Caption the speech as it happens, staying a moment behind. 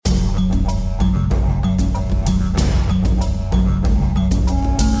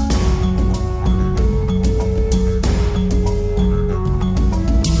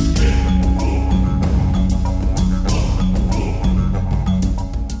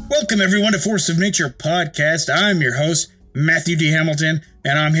Welcome everyone to Force of Nature Podcast. I'm your host, Matthew D. Hamilton,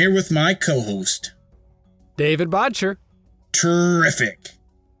 and I'm here with my co-host, David Bodcher. Terrific.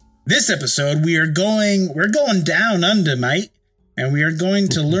 This episode, we're going down under, mate, and we are going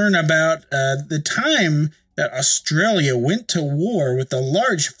to learn about the time that Australia went to war with the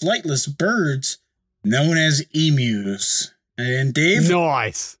large flightless birds known as emus. And Dave...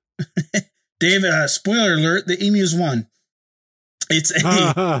 Nice. Dave, spoiler alert, the emus won.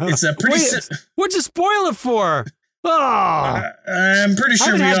 It's a pretty... What'd you spoil it for? Oh, I'm pretty sure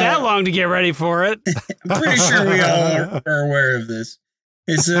I haven't had that long to get ready for it. I'm pretty sure we all are aware of this.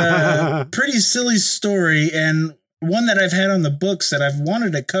 It's a pretty silly story and one that I've had on the books that I've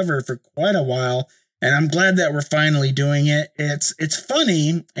wanted to cover for quite a while, and I'm glad that we're finally doing it. It's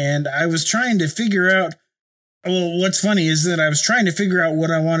funny, and I was trying to figure out... Well, what's funny is that I was trying to figure out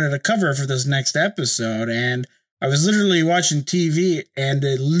what I wanted to cover for this next episode, and I was literally watching TV, and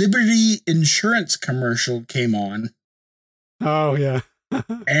a Liberty Insurance commercial came on. Oh, yeah.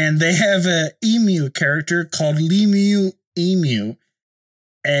 And they have an emu character called Emu,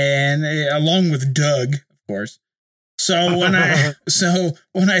 and along with Doug, of course. So when I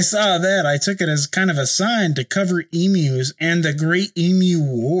saw that, I took it as kind of a sign to cover emus and the Great Emu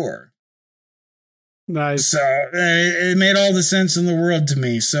War. Nice. So it made all the sense in the world to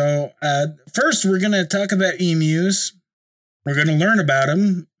me. So first, we're going to talk about emus. We're going to learn about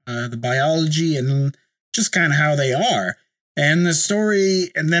them, the biology, and just kind of how they are. And the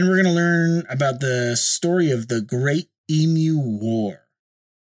story, and then we're going to learn about the story of the Great Emu War.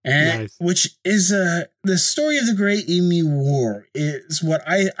 And nice. Which is the story of the Great Emu War is what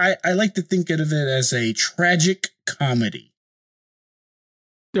I like to think of it as a tragic comedy.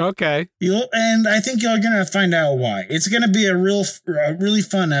 Okay. And I think you're going to find out why. It's going to be a really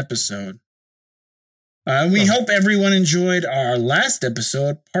fun episode. We hope everyone enjoyed our last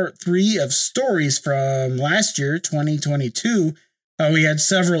episode, part 3 of stories from last year, 2022. We had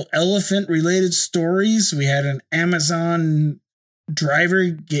several elephant-related stories. We had an Amazon driver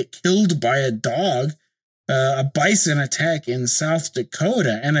get killed by a dog, a bison attack in South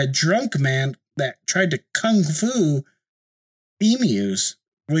Dakota, and a drunk man that tried to kung fu emus.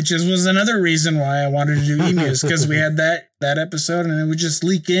 Which was another reason why I wanted to do emus, because we had that episode and it would just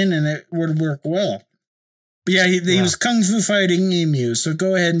leak in and it would work well. But yeah, he was kung fu fighting emus, so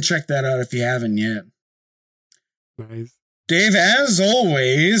go ahead and check that out if you haven't yet. Nice. Dave, as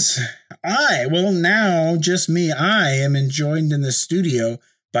always, now just me, I am joined in the studio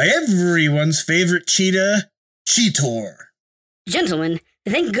by everyone's favorite cheetah, Cheetor. Gentlemen,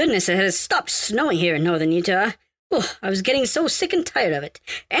 thank goodness it has stopped snowing here in northern Utah. Oh, I was getting so sick and tired of it.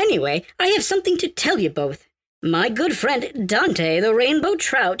 Anyway, I have something to tell you both. My good friend Dante the Rainbow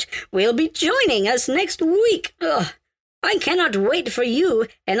Trout will be joining us next week. I cannot wait for you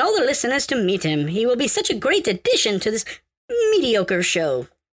and all the listeners to meet him. He will be such a great addition to this mediocre show.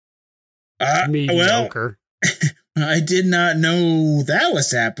 Mediocre. Well, I did not know that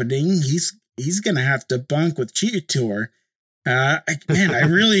was happening. He's going to have to bunk with Cheetor. I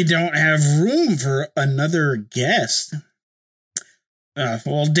really don't have room for another guest.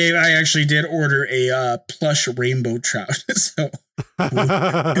 Well, Dave, I actually did order a plush rainbow trout, so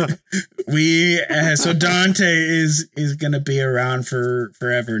so Dante is going to be around for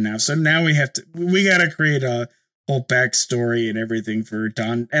forever now. So now we got to create a whole backstory and everything for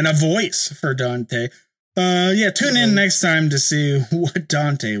Don and a voice for Dante. Tune in next time to see what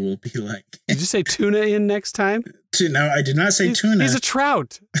Dante will be like. Did you say tuna in next time? No, I did not say tuna. He's a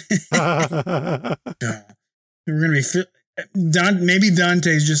trout. We're gonna be maybe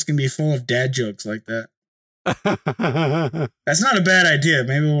Dante's just gonna be full of dad jokes like that. That's not a bad idea.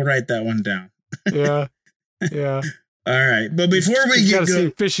 Maybe we'll write that one down. Yeah. All right, but before we get going,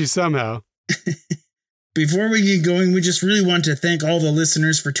 seem fishy somehow. Before we get going, we just really want to thank all the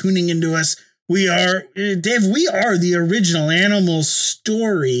listeners for tuning into us. We are the original Animal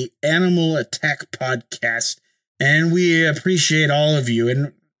Attack podcast, and we appreciate all of you.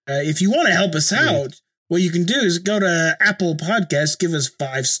 And if you want to help us out, what you can do is go to Apple Podcasts, give us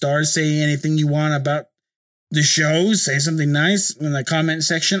 5 stars, say anything you want about the show, say something nice in the comment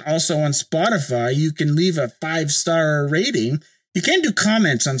section. Also on Spotify, you can leave a 5-star rating. You can do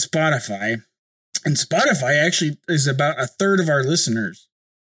comments on Spotify, and Spotify actually is about a third of our listeners.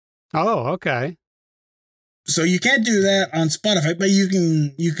 Oh, okay. So you can't do that on Spotify, but you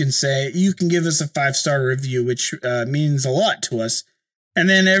can give us a 5-star review, which means a lot to us. And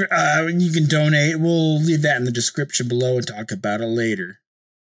then you can donate. We'll leave that in the description below and talk about it later.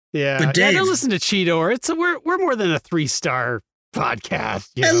 Yeah, but Dave, don't listen to Cheetor. We're more than a 3-star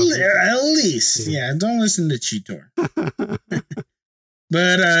podcast. At least, yeah. Don't listen to Cheetor.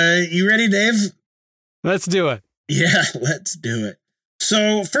 But you ready, Dave? Let's do it. Yeah, let's do it.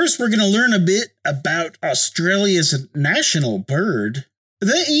 So first we're going to learn a bit about Australia's national bird,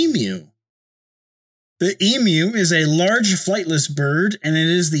 the emu. The emu is a large flightless bird, and it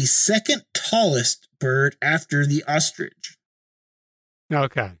is the second tallest bird after the ostrich.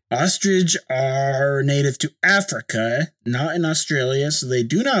 Okay. Ostrich are native to Africa, not in Australia, so they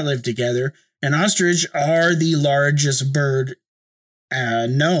do not live together, and ostrich are the largest bird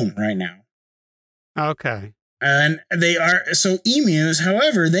known right now. Okay. And they are, so emus,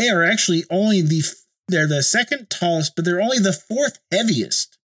 however, they are actually they're the second tallest, but they're only the fourth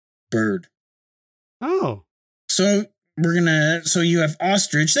heaviest bird. Oh. So so you have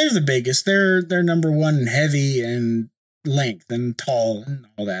ostrich, they're the biggest. They're number one in heavy and length and tall and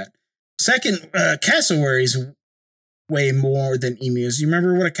all that. Second, cassowaries weigh more than emus. You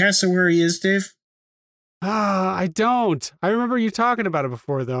remember what a cassowary is, Dave? I don't. I remember you talking about it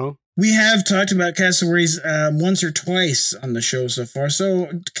before, though. We have talked about cassowaries once or twice on the show so far.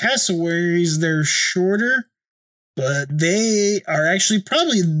 So cassowaries, they're shorter, but they are actually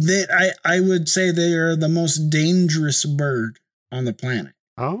I would say they are the most dangerous bird on the planet.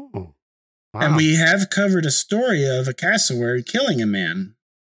 Oh. Wow. And we have covered a story of a cassowary killing a man.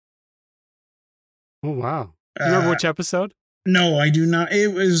 Oh, wow. Do you remember which episode? No, I do not.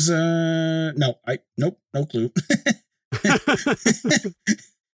 It was, nope, no clue.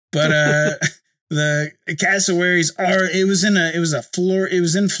 But, the cassowaries it was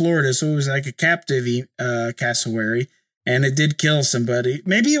in Florida, so it was like a captive, cassowary, and it did kill somebody.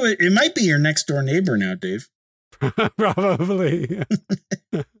 Maybe it might be your next door neighbor now, Dave. Probably.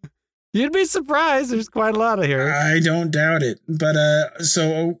 You'd be surprised. There's quite a lot of here. I don't doubt it. But,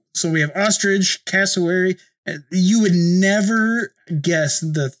 so we have ostrich, cassowary. You would never guess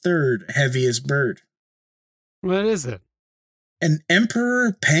the third heaviest bird. What is it? An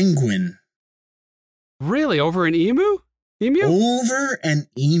emperor penguin. Really? Over an emu? Over an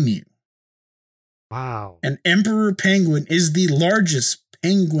emu. Wow. An emperor penguin is the largest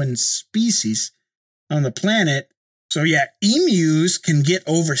penguin species on the planet. So yeah, emus can get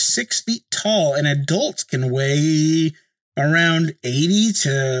over 6 feet tall, and adults can weigh around 80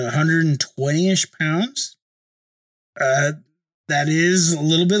 to 120-ish pounds. That is a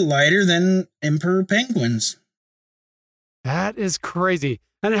little bit lighter than emperor penguins. That is crazy.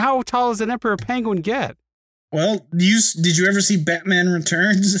 And how tall does an emperor penguin get? Well, did you ever see Batman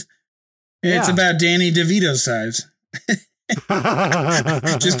Returns? It's about Danny DeVito's size.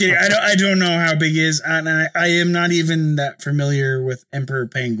 Just kidding. I don't know how big he is. And I am not even that familiar with emperor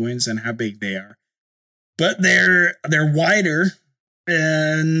penguins and how big they are. But they're wider,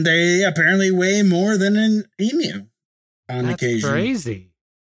 and they apparently weigh more than an emu on occasion. That's crazy.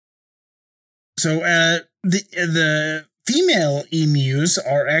 So the female emus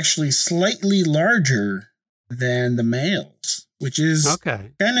are actually slightly larger than the males, which is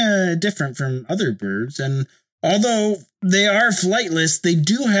kind of different from other birds. And although they are flightless, they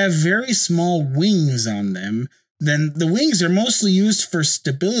do have very small wings on them. Then the wings are mostly used for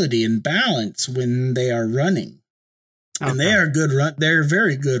stability and balance when they are running. And they are they're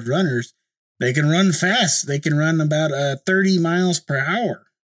very good runners. They can run fast. They can run about 30 miles per hour.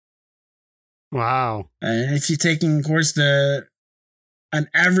 Wow. And if you're taking, of course, an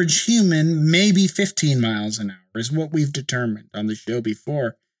average human, maybe 15 miles an hour is what we've determined on the show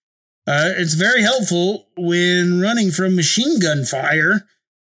before. It's very helpful when running from machine gun fire,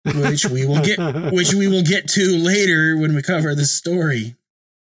 which we will get to later when we cover this story.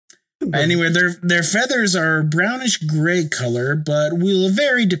 Anyway, their feathers are brownish gray color, but will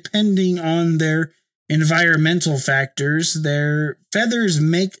vary depending on their environmental factors. Their feathers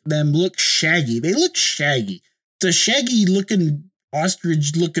make them look shaggy. They look shaggy. It's a shaggy looking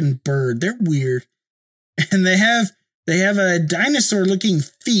ostrich looking bird. They're weird. And they have a dinosaur looking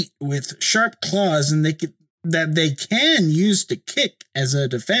feet with sharp claws, and they can use to kick as a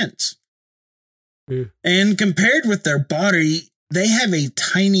defense. And compared with their body, they have a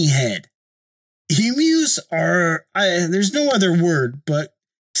tiny head. Emus are, there's no other word, but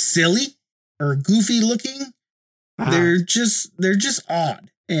silly or goofy looking. They're just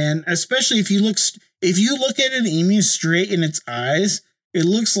odd. And especially if you look at an emu straight in its eyes, it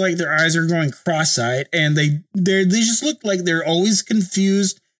looks like their eyes are going cross-eyed, and they just look like they're always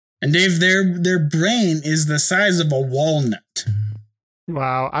confused. And Dave, their brain is the size of a walnut.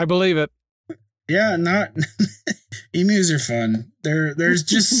 Wow, I believe it. Yeah, emus are fun. They're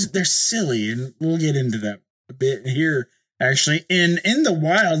silly, and we'll get into that a bit here. Actually, in the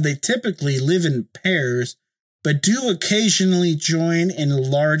wild, they typically live in pairs, but do occasionally join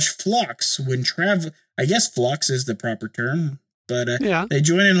in large flocks when travel. I guess flocks is the proper term, but Yeah. they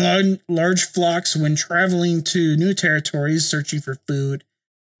join in large flocks when traveling to new territories, searching for food,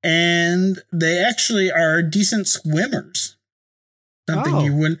 and they actually are decent swimmers. Something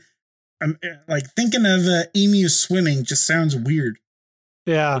you wouldn't. Like thinking of emu swimming just sounds weird.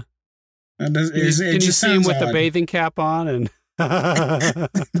 Yeah. Can you see him with the bathing cap on and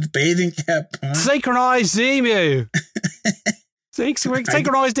bathing cap on? Synchronized emu.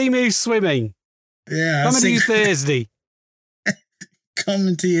 Synchronized emu swimming. Yeah, coming to you Thursday.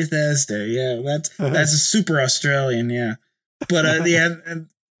 Coming to you Thursday. Yeah, that's a super Australian. Yeah, but yeah,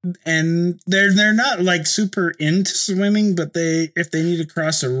 and they're not like super into swimming, but if they need to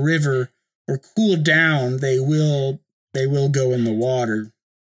cross a river or cool down, they will go in the water.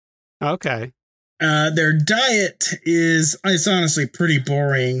 Okay. Their diet it's honestly pretty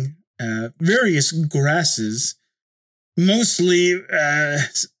boring. Various grasses, mostly.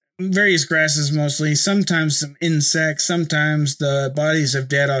 Sometimes some insects, sometimes the bodies of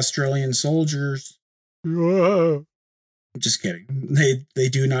dead Australian soldiers. Whoa. Just kidding. They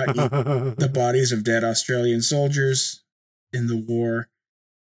do not eat the bodies of dead Australian soldiers in the war.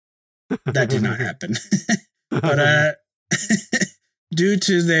 That did not happen. But due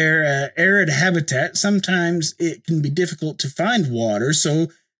to their arid habitat, sometimes it can be difficult to find water, so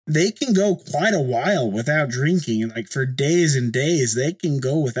they can go quite a while without drinking. Like for days and days, they can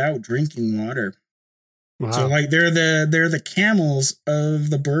go without drinking water. Wow. So like they're the camels of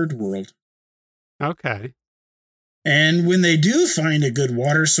the bird world. Okay. And when they do find a good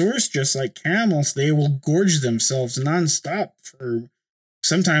water source, just like camels, they will gorge themselves nonstop for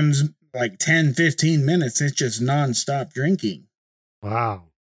sometimes like 10, 15 minutes. It's just nonstop drinking. Wow.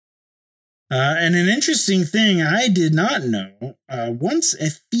 And an interesting thing I did not know, once a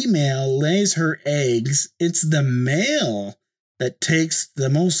female lays her eggs, it's the male that takes the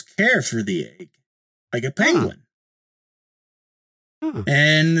most care for the egg, like a penguin. Huh.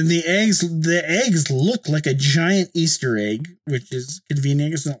 And the eggs look like a giant Easter egg, which is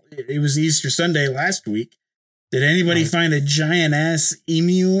convenient. It was Easter Sunday last week. Did anybody find a giant ass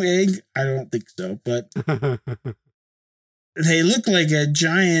emu egg? I don't think so, but they look like a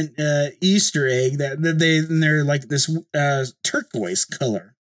giant Easter egg they're like this turquoise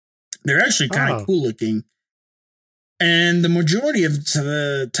color. They're actually kind of cool looking. And the majority of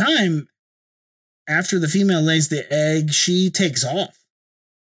the time, after the female lays the egg, she takes off.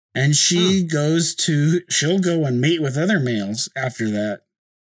 And she'll go and mate with other males after that.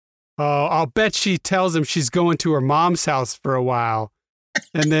 Oh, I'll bet she tells him she's going to her mom's house for a while.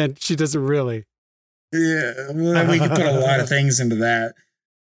 And then she doesn't really. Yeah, well, we could put a lot of things into that.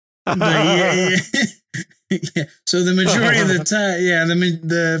 But yeah. So the majority of the time,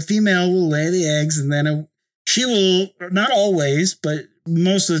 the female will lay the eggs, and then she will, not always, but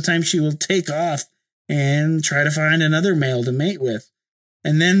most of the time she will take off and try to find another male to mate with.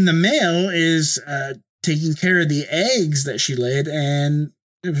 And then the male is taking care of the eggs that she laid and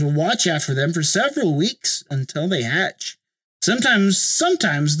will watch after them for several weeks until they hatch. Sometimes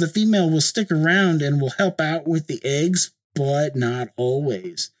the female will stick around and will help out with the eggs, but not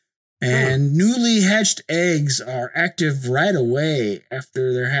always. And newly hatched eggs are active right away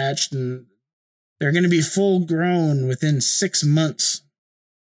after they're hatched, and they're going to be full grown within 6 months.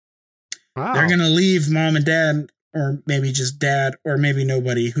 Wow. They're going to leave mom and dad, or maybe just dad, or maybe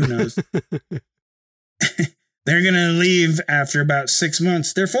nobody, who knows. They're going to leave after about 6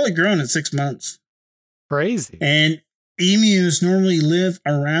 months. They're fully grown at 6 months. Crazy. And emus normally live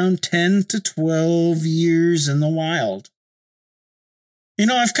around 10 to 12 years in the wild. You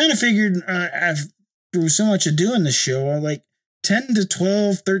know, I've kind of figured, through so much of doing this show, like 10 to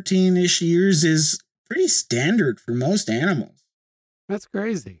 12, 13-ish years is pretty standard for most animals. That's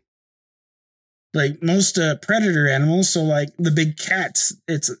crazy. Like most predator animals, so like the big cats,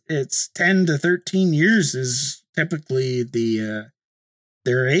 it's 10 to 13 years is typically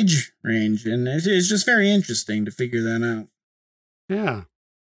their age range, and it's just very interesting to figure that out. Yeah.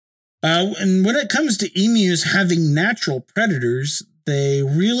 And when it comes to emus having natural predators, they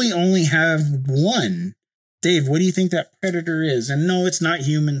really only have one. Dave, what do you think that predator is? And no, it's not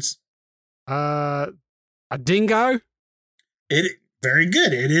humans. A dingo? Very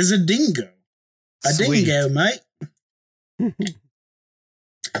good. It is a dingo. A Sweet. dingo, mate.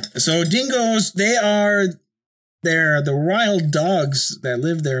 So dingoes, they're the wild dogs that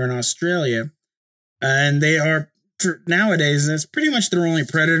live there in Australia. And they are, nowadays, that's pretty much their only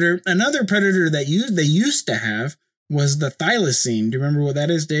predator. Another predator that they used to have was the thylacine. Do you remember what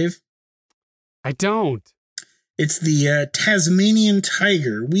that is, Dave? I don't. It's the Tasmanian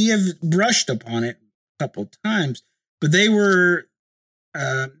tiger. We have brushed upon it a couple times, but they were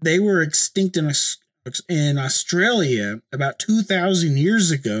extinct in in Australia about 2,000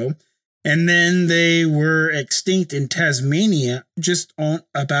 years ago, and then they were extinct in Tasmania just on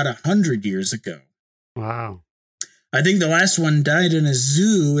about 100 years ago. Wow. I think the last one died in a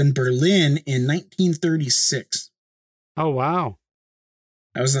zoo in Berlin in 1936. Oh, wow.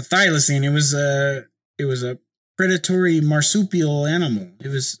 That was the thylacine. It was a predatory marsupial animal.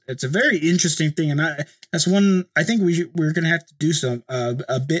 It's a very interesting thing, and that's one I think we're going to have to do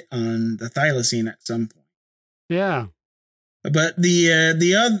a bit on the thylacine at some point. Yeah. But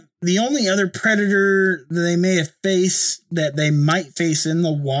the only other predator they may have faced that they might face in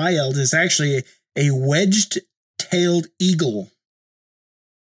the wild is actually a wedged-tailed eagle.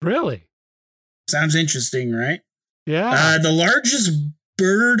 Really? Sounds interesting, right? Yeah. The largest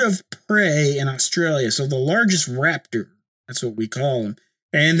bird of prey in Australia, so the largest raptor. That's what we call them,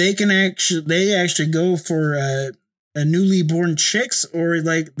 and they actually go for a newly born chicks, or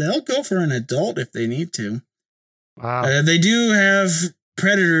like they'll go for an adult if they need to. Wow. They do have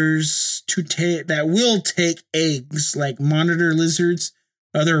predators that will take eggs, like monitor lizards,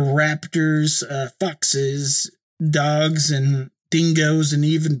 other raptors, foxes, dogs, and dingoes, and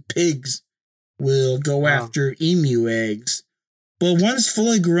even pigs will go after emu eggs. But once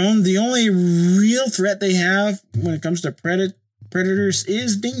fully grown, the only real threat they have when it comes to predators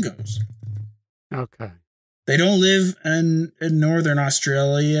is dingoes. Okay. They don't live in northern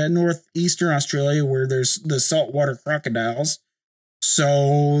Australia, northeastern Australia, where there's the saltwater crocodiles.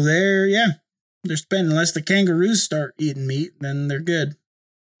 So they're spent, unless the kangaroos start eating meat, then they're good.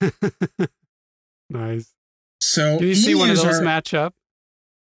 Nice. So can you see one of those match up?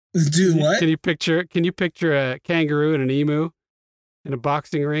 Do what? Can you picture a kangaroo and an emu in a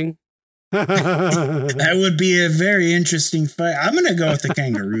boxing ring? That would be a very interesting fight. I'm going to go with the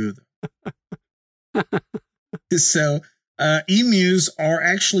kangaroo, though. So, emus are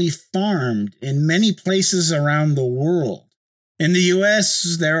actually farmed in many places around the world. In the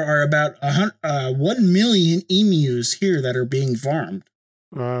U.S., there are about 1 million emus here that are being farmed.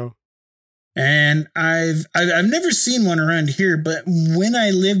 Wow. And I've never seen one around here, but when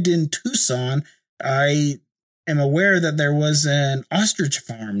I lived in Tucson, I am aware that there was an ostrich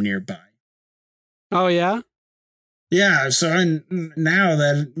farm nearby. Oh, yeah? Yeah, so now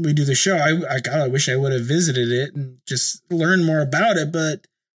that we do the show, I wish I would have visited it and just learned more about it. But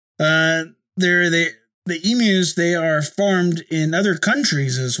the emus, they are farmed in other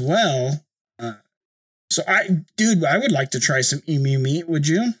countries as well. So I would like to try some emu meat. Would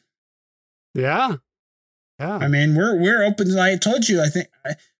you? Yeah. Yeah. I mean, we're open. I told you, I think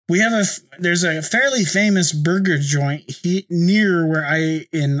there's a fairly famous burger joint near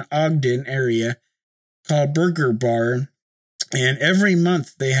in Ogden area called Burger Bar, and every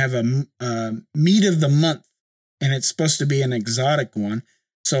month they have a meat of the month, and it's supposed to be an exotic one.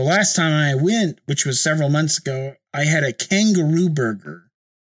 So last time I went, which was several months ago, I had a kangaroo burger.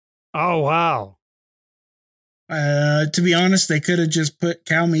 Oh, wow. To be honest, they could have just put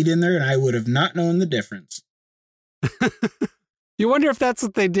cow meat in there, and I would have not known the difference. You wonder if that's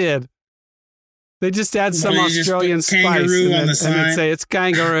what they did. They just add some Australian spice and then say it's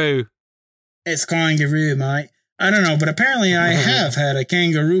kangaroo. It's kangaroo, mate. I don't know, but apparently I have had a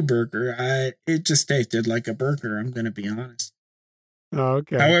kangaroo burger. It just tasted like a burger, I'm going to be honest. Oh,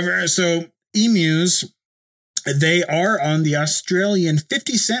 okay. However, so emus, they are on the Australian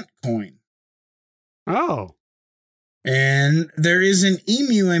 50-cent coin. Oh. And there is an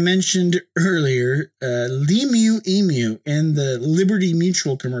emu I mentioned earlier, Emu in the Liberty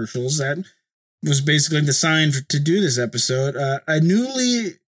Mutual commercials. That was basically designed to do this episode.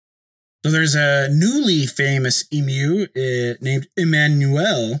 So there's a newly famous emu named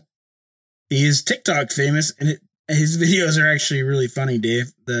Emmanuel. He is TikTok famous, and his videos are actually really funny,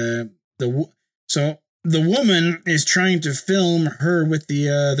 Dave. So the woman is trying to film her with the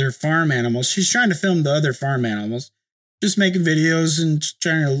other farm animals. She's trying to film the other farm animals, just making videos and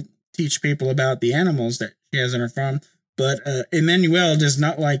trying to teach people about the animals that she has on her farm. But Emmanuel does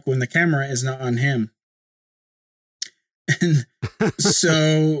not like when the camera is not on him. And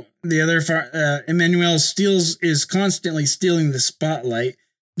so the other Emmanuel is constantly stealing the spotlight,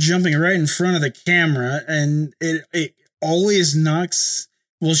 jumping right in front of the camera, and it always knocks.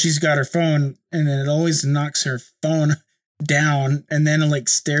 Well, she's got her phone, and then it always knocks her phone down, and then it like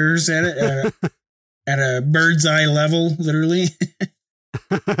stares at it at a bird's eye level, literally.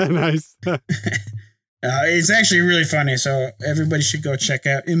 Nice. It's actually really funny, so everybody should go check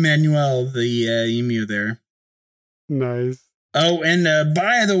out Emmanuel, the emu there. Nice. Oh, and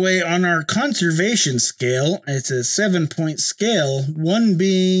by the way, on our conservation scale, it's a 7-point scale, 1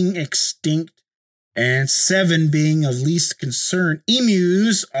 being extinct and 7 being of least concern.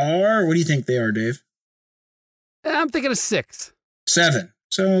 Emus are, what do you think they are, Dave? I'm thinking of 6. 7.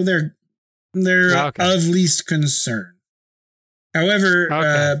 So they're of least concern. However,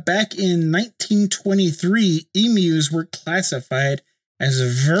 back in 1923, emus were classified as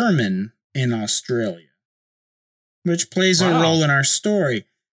vermin in Australia, which plays a role in our story.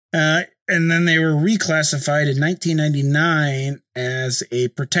 And then they were reclassified in 1999 as a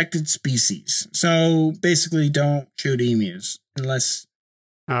protected species. So basically, don't shoot emus unless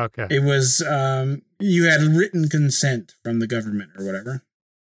it was you had written consent from the government or whatever.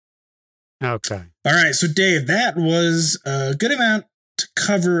 Okay. All right. So, Dave, that was a good amount to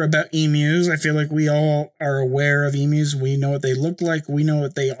cover about emus. I feel like we all are aware of emus. We know what they look like. We know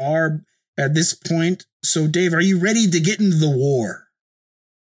what they are at this point. So, Dave, are you ready to get into the war?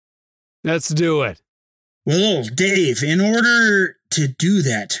 Let's do it. Well, Dave, in order to do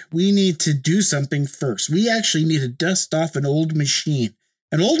that, we need to do something first. We actually need to dust off an old machine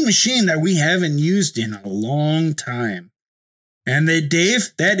that we haven't used in a long time. And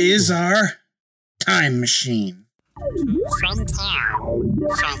Dave, that is our time machine. Sometime,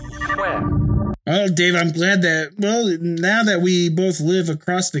 somewhere. Well, Dave, I'm glad that, now that we both live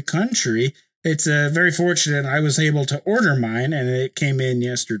across the country, it's very fortunate I was able to order mine, and it came in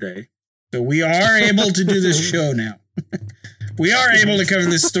yesterday. So we are able to do this show now. We are able to cover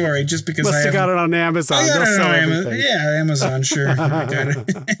this story just because I got it on Amazon. I got it on Amazon. Yeah, Amazon, sure. I got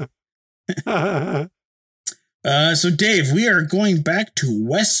it. So, Dave, we are going back to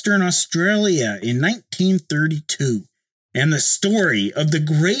Western Australia in 1932 and the story of the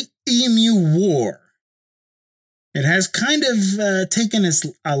Great Emu War. It has kind of taken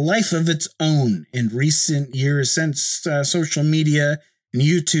a life of its own in recent years since social media and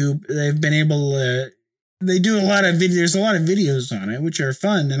YouTube. They've been able to, they do a lot of videos. There's a lot of videos on it, which are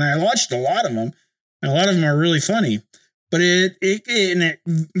fun. And I watched a lot of them, and a lot of them are really funny. But it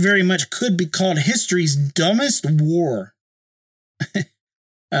very much could be called history's dumbest war.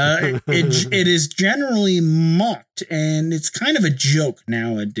 It is generally mocked, and it's kind of a joke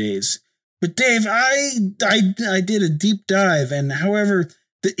nowadays. But Dave, I did a deep dive, and however,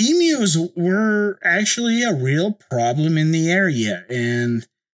 the emus were actually a real problem in the area, and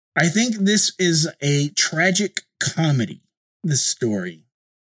I think this is a tragic comedy, this story.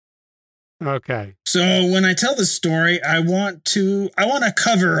 Okay. So when I tell the story, I want to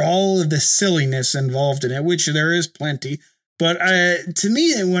cover all of the silliness involved in it, which there is plenty. But to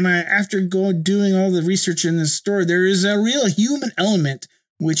me, after doing all the research in this story, there is a real human element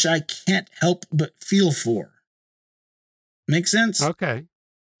which I can't help but feel for. Make sense? Okay.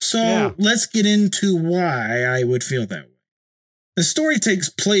 So Let's get into why I would feel that way. The story takes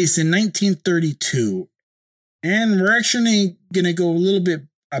place in 1932, and we're actually going to go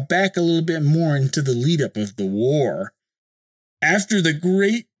back a little bit more into the lead up of the war. After the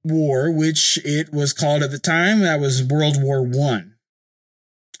Great War, which it was called at the time, that was World War I.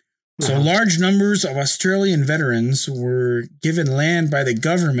 So large numbers of Australian veterans were given land by the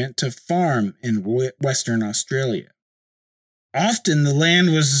government to farm in Western Australia. Often the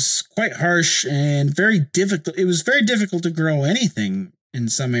land was quite harsh and very difficult. It was very difficult to grow anything in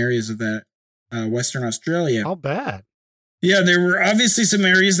some areas of that Western Australia. How bad? Yeah, there were obviously some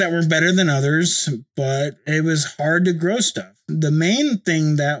areas that were better than others, but it was hard to grow stuff. The main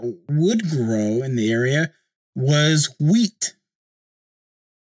thing that would grow in the area was wheat.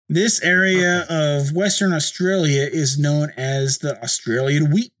 This area of Western Australia is known as the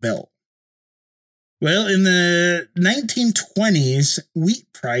Australian Wheat Belt. Well, in the 1920s,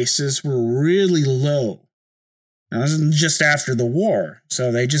 wheat prices were really low. That was just after the war,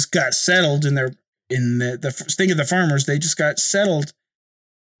 so they just got settled in the thing of the farmers. They just got settled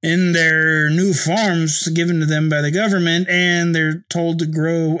in their new farms given to them by the government, and they're told to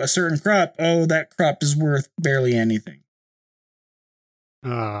grow a certain crop. Oh, that crop is worth barely anything.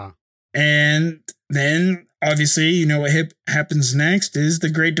 And then, obviously, you know what happens next is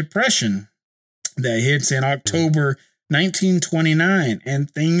the Great Depression that hits in October 1929, and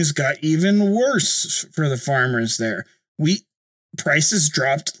things got even worse for the farmers there. Wheat prices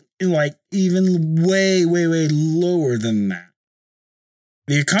dropped like even way, way, way lower than that.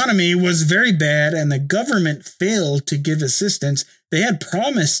 The economy was very bad, and the government failed to give assistance. They had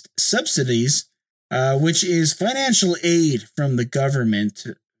promised subsidies, which is financial aid from the government,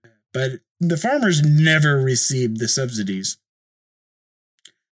 but the farmers never received the subsidies.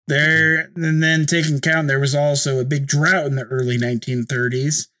 And then taking account, there was also a big drought in the early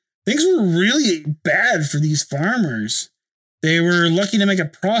 1930s. Things were really bad for these farmers. They were lucky to make a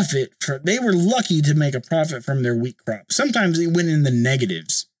profit. They were lucky to make a profit from their wheat crop. Sometimes it went in the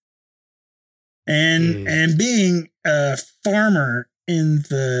negatives. And being a farmer in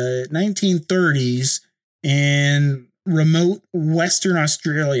the 1930s, in remote Western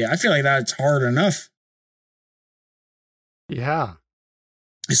Australia. I feel like that's hard enough. Yeah.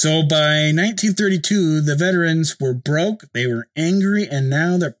 So by 1932, the veterans were broke, they were angry, and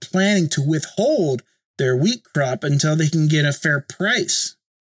now they're planning to withhold their wheat crop until they can get a fair price.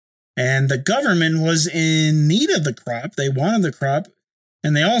 And the government was in need of the crop. They wanted the crop,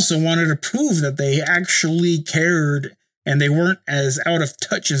 and they also wanted to prove that they actually cared and they weren't as out of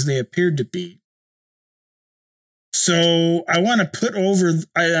touch as they appeared to be. So I want to put over,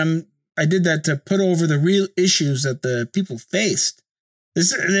 I did that to put over the real issues that the people faced.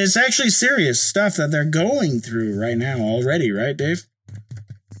 It's actually serious stuff that they're going through right now already, right, Dave?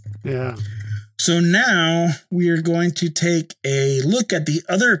 Yeah. So now we are going to take a look at the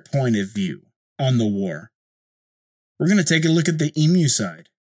other point of view on the war. We're going to take a look at the emu side.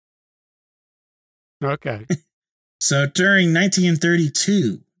 Okay. So during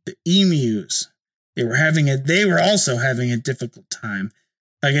 1932, the emus, they were also having a difficult time.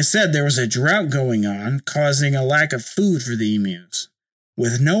 Like I said, there was a drought going on, causing a lack of food for the emus.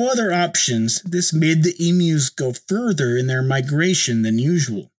 With no other options, this made the emus go further in their migration than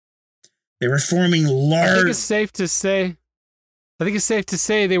usual. They were forming large... I think it's safe to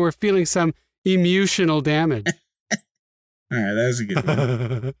say they were feeling some emotional damage. All right, that was a good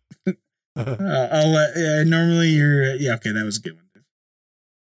one. I'll let... normally you're... yeah, okay, that was a good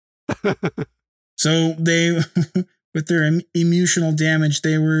one. So they... with their emotional damage,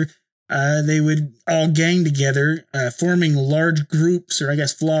 they would all gang together, forming large groups, or I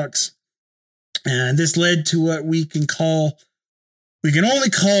guess flocks. And this led to what we can only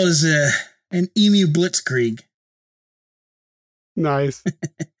call as an emu blitzkrieg. Nice.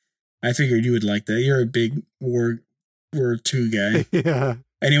 I figured you would like that. You're a big World War II guy. Yeah.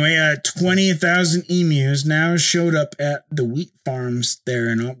 Anyway, 20,000 emus now showed up at the wheat farms there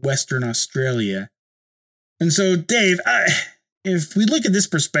in Western Australia. And so, Dave, if we look at this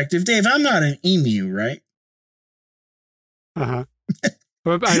perspective, Dave, I'm not an emu, right? Uh-huh.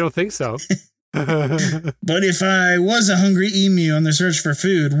 But I don't think so. But if I was a hungry emu on the search for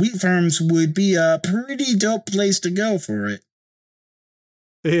food, wheat farms would be a pretty dope place to go for it.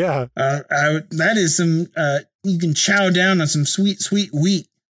 Yeah. That is some, you can chow down on some sweet, sweet wheat.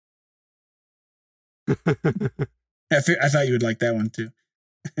 I thought you would like that one too.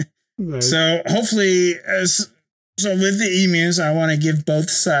 Nice. So hopefully, so with the emus, I want to give both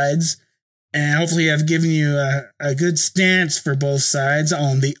sides, and hopefully I've given you a good stance for both sides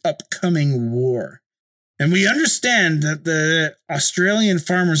on the upcoming war. And we understand that the Australian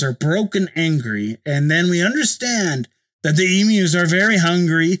farmers are broke and angry, and then we understand that the emus are very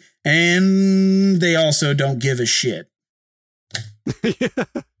hungry, and they also don't give a shit.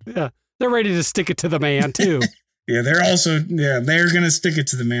 Yeah, they're ready to stick it to the man, too. Yeah, they're going to stick it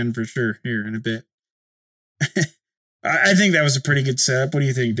to the man for sure here in a bit. I think that was a pretty good setup. What do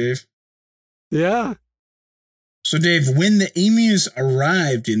you think, Dave? Yeah. So, Dave, when the emus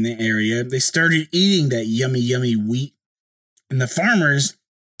arrived in the area, they started eating that yummy, yummy wheat. And the farmers,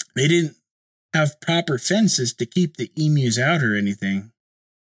 they didn't have proper fences to keep the emus out or anything.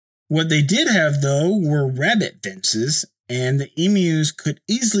 What they did have, though, were rabbit fences, and the emus could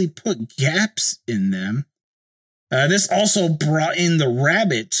easily put gaps in them. This also brought in the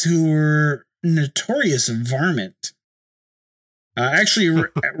rabbits, who were notorious varmint. Actually,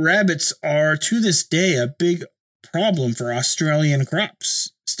 rabbits are, to this day, a big problem for Australian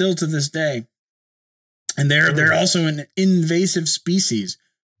crops, still to this day. And they're also an invasive species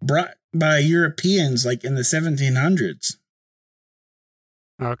brought by Europeans like in the 1700s.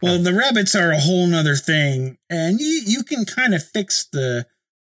 Okay. Well, the rabbits are a whole nother thing, and you can kind of fix the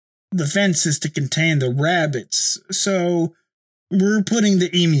fences to contain the rabbits. So we're putting the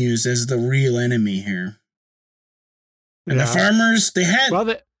emus as the real enemy here. And the farmers, they had... Well,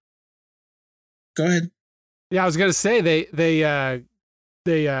 go ahead. Yeah, I was going to say they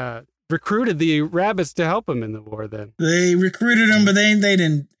recruited the rabbits to help them in the war then. They recruited them, but they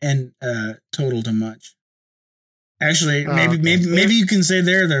didn't total to much. Actually, maybe you can say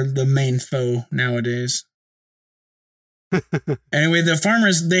they're the main foe nowadays. Anyway, the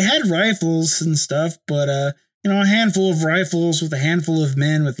farmers, they had rifles and stuff, but a handful of rifles with a handful of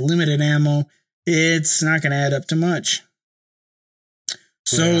men with limited ammo, it's not going to add up to much.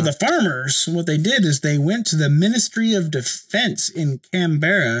 So the farmers, what they did is they went to the Ministry of Defense in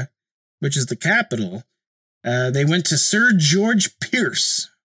Canberra, which is the capital. They went to Sir George Pearce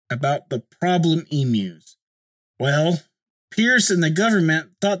about the problem emus. Well, Pearce and the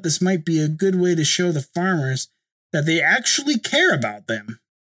government thought this might be a good way to show the farmers that they actually care about them.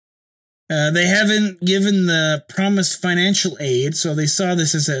 They haven't given the promised financial aid, so they saw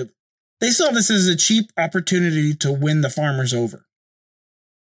this as a they saw this as a cheap opportunity to win the farmers over.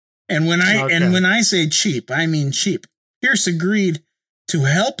 And when I say cheap, I mean cheap. Pierce agreed to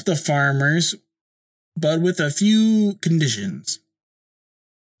help the farmers, but with a few conditions.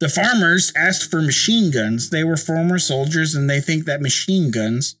 The farmers asked for machine guns. They were former soldiers, and they think that machine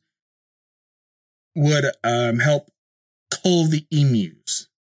guns would help cull the emus.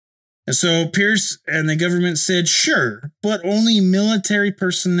 And so Pierce and the government said, sure, but only military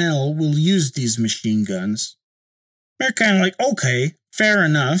personnel will use these machine guns. They're kind of like, okay, fair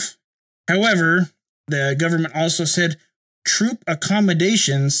enough. However, the government also said troop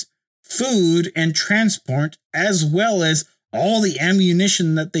accommodations, food, and transport, as well as all the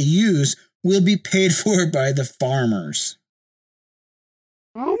ammunition that they use, will be paid for by the farmers.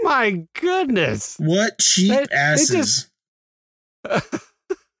 Oh my goodness. What cheap asses.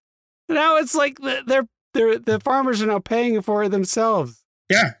 Now it's like the farmers are now paying for it themselves.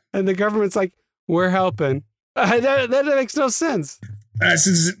 Yeah. And the government's like, we're helping. That makes no sense.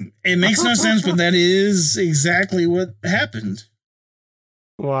 It makes no sense, but that is exactly what happened.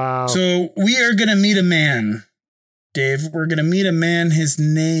 Wow. So we are going to meet a man, Dave. We're going to meet a man. His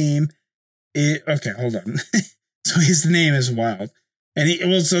name is... Okay, hold on. So his name is wild. And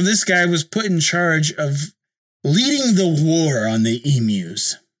so this guy was put in charge of leading the war on the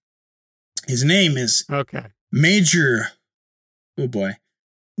emus. His name is Major... Oh boy.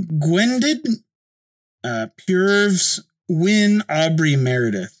 Gwendid Purves Win Aubrey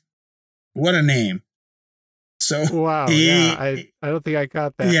Meredith. What a name. So wow, I don't think I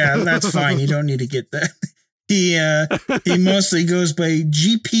got that. Yeah, that's fine. You don't need to get that. He mostly goes by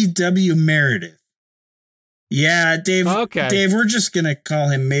GPW Meredith. Yeah, Dave. Okay. Dave, we're just gonna call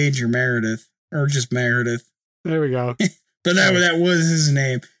him Major Meredith, or just Meredith. There we go. But that was his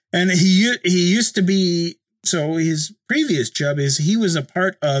name, and he used to be. So his previous job is he was a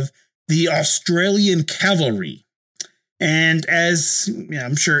part of the Australian Cavalry. And as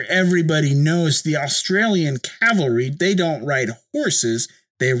I'm sure everybody knows, the Australian Cavalry, they don't ride horses,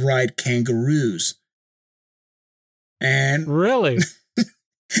 they ride kangaroos. And really?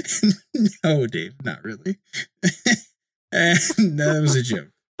 No, Dave, not really. And that was a joke.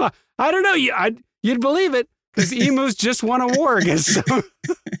 I don't know. You'd believe it, because emus just won a war against them.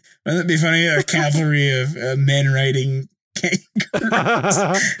 Wouldn't it be funny? A cavalry of men riding kangaroos.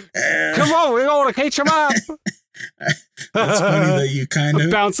 Come on, we're going to catch them up. That's funny that you kind of...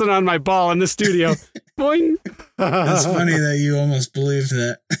 bouncing on my ball in the studio. Boing. That's funny that you almost believed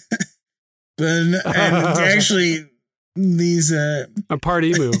that. And actually, these... I'm part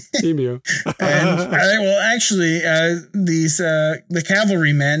emu. And, the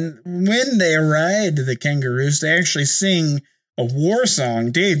cavalrymen, when they ride the kangaroos, they actually sing a war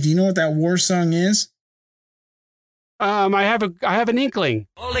song. Dave, do you know what that war song is? I have an inkling.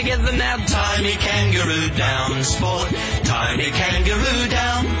 All together now, tie me kangaroo down, sport. Tie me kangaroo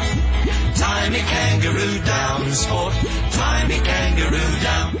down. Tie me kangaroo down, sport. Tie me kangaroo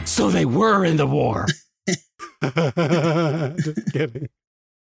down. So they were in the war. Just kidding.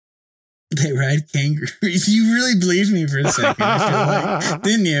 They ride kangaroos. You really believed me for a second, I feel like.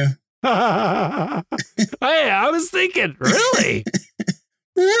 Didn't you? Hey, I was thinking, really?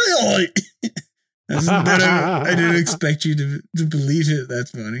 Really? I didn't expect you to believe it.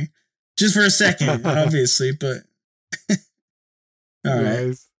 That's funny. Just for a second, obviously, but... All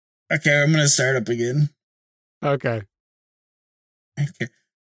right. Okay, I'm going to start up again. Okay,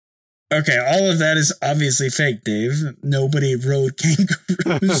 all of that is obviously fake, Dave. Nobody rode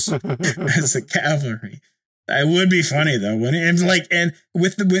kangaroos as a cavalry. It would be funny though, wouldn't it? And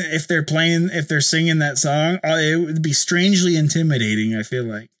if they're singing that song, it would be strangely intimidating, I feel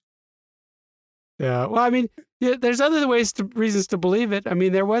like. Yeah, well, I mean, there's other reasons to believe it. I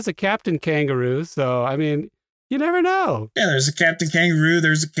mean, there was a Captain Kangaroo, so I mean, you never know. Yeah, there's a Captain Kangaroo.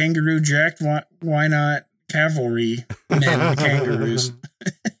 There's a Kangaroo Jack. Why not cavalry men kangaroos?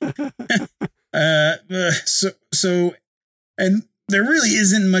 And there really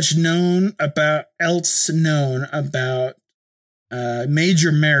isn't much known about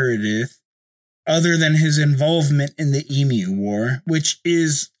Major Meredith, other than his involvement in the Emu War, which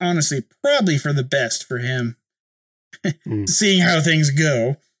is honestly probably for the best for him, seeing how things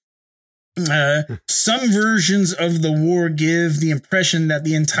go. Some versions of the war give the impression that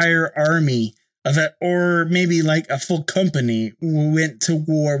the entire army or maybe like a full company went to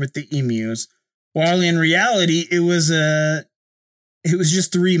war with the emus, while in reality it was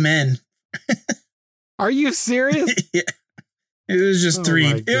just 3 men. Are you serious? Yeah. It was just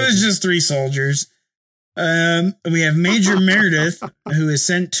 3. It was just 3 soldiers. We have Major Meredith, who is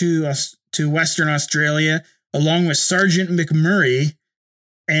sent to Western Australia, along with Sergeant McMurray,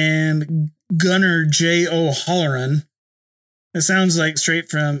 and Gunner J. O'Halloran. It sounds like straight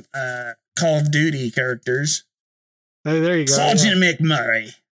from Call of Duty characters. Oh, there you go. Sergeant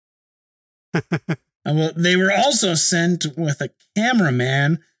McMurray. Well, they were also sent with a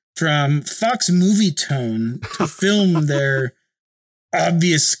cameraman from Fox Movie Tone to film their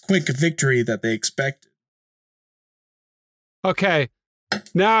obvious quick victory that they expected. Okay.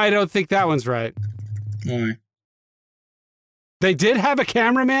 Now I don't think that one's right. Why? They did have a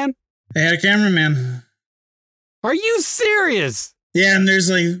cameraman? They had a cameraman. Are you serious? Yeah, and there's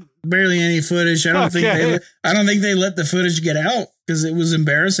like barely any footage. I don't think they let the footage get out because it was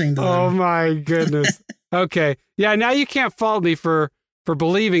embarrassing to them. Oh my goodness. Okay. Yeah, now you can't fault me for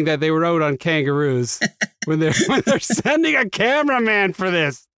believing that they were out on kangaroos when they're sending a cameraman for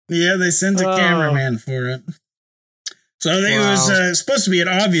this. Yeah, they sent a cameraman for it. So it was supposed to be an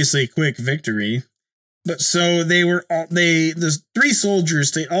obviously quick victory. But so the 3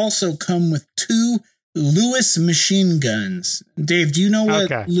 soldiers, they also come with 2 Lewis machine guns. Dave, do you know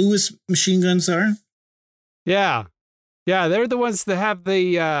what Lewis machine guns are? Yeah. Yeah, they're the ones that have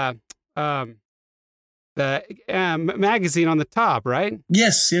the magazine on the top, right?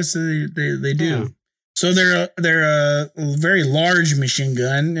 Yes, they do. Yeah. So they're a very large machine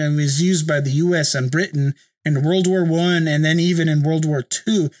gun and was used by the U.S. and Britain in World War I and then even in World War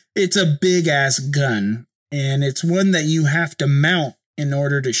II. It's a big ass gun, and it's one that you have to mount in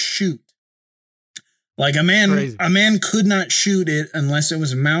order to shoot. Like a man could not shoot it unless it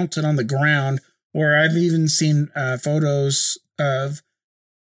was mounted on the ground. Or I've even seen photos of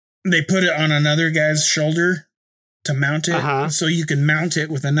they put it on another guy's shoulder to mount it, so you can mount it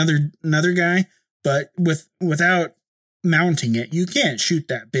with another guy. But without mounting it, you can't shoot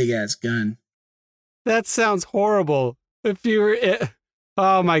that big ass gun. That sounds horrible. If you were,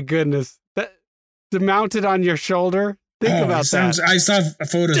 oh my goodness, to mount it on your shoulder. Think about that. I saw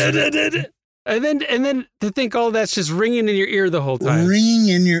photos of it. And then to think, that's just ringing in your ear the whole time. Ringing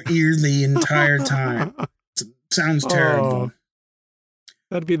in your ear the entire time. Sounds terrible.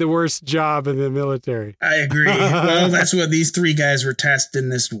 That'd be the worst job in the military. I agree. Well, that's what these 3 guys were tasked in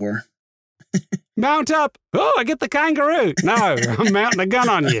this war. Mount up. Oh, I get the kangaroo. No, I'm mounting a gun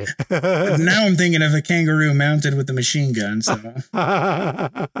on you. Now I'm thinking of a kangaroo mounted with a machine gun. So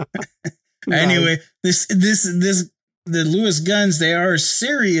anyway, the Lewis guns, they are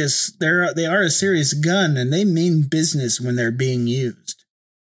serious. They are a serious gun, and they mean business when they're being used.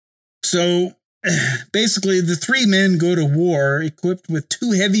 So basically, the 3 men go to war equipped with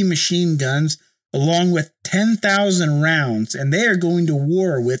 2 heavy machine guns, along with 10,000 rounds, and they are going to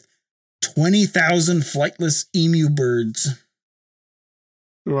war with 20,000 flightless emu birds.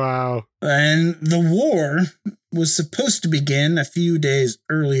 Wow. And the war was supposed to begin a few days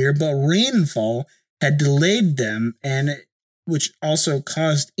earlier, but rainfall had delayed them, which also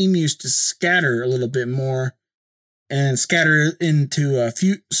caused emus to scatter a little bit more and scatter into a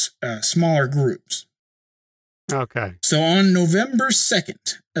few smaller groups. Okay. So on November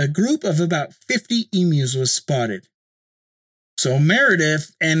 2nd, a group of about 50 emus was spotted. So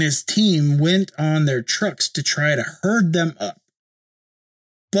Meredith and his team went on their trucks to try to herd them up.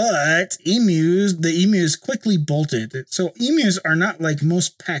 But the emus quickly bolted. So emus are not like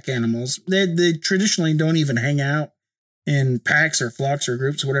most pack animals. They traditionally don't even hang out in packs or flocks or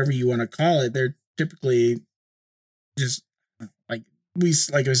groups, whatever you want to call it. They're typically just like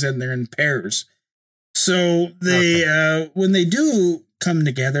I said, they're in pairs. So when they do come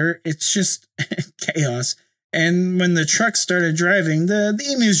together, it's just chaos. And when the truck started driving, the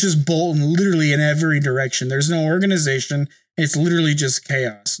emus just bolt literally in every direction. There's no organization. It's literally just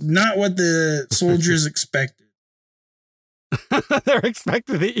chaos. Not what the soldiers expected. They're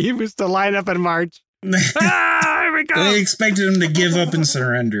expecting the emus to line up and march. Here we go. They expected them to give up and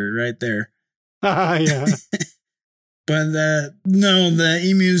surrender right there. Yeah. But no, the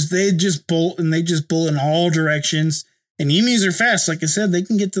emus, they just bolt in all directions. And emus are fast. Like I said, they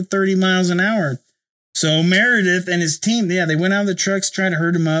can get to 30 miles an hour. So Meredith and his team, they went out of the trucks, trying to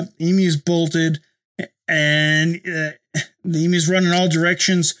herd him up. Emus bolted, and the emus run in all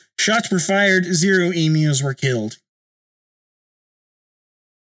directions. Shots were fired. 0 emus were killed.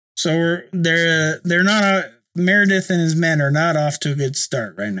 So they're not. Meredith and his men are not off to a good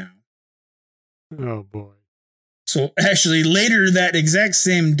start right now. Oh boy. So actually, later that exact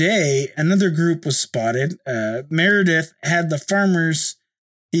same day, another group was spotted. Meredith had the farmers.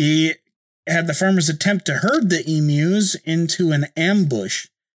 He had the farmers attempt to herd the emus into an ambush.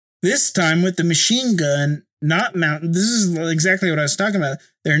 This time with the machine gun not mounted. This is exactly what I was talking about.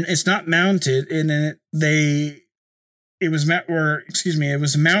 It's not mounted, and it was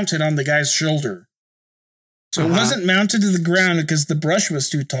mounted on the guy's shoulder. So it wasn't mounted to the ground because the brush was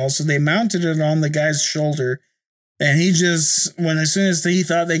too tall. So they mounted it on the guy's shoulder. And he just, as soon as he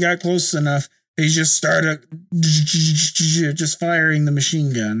thought they got close enough, they just started just firing the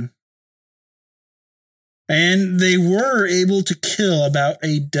machine gun. And they were able to kill about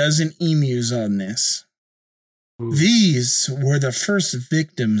a dozen emus on this. Ooh. These were the first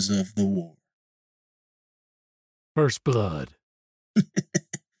victims of the war. First blood.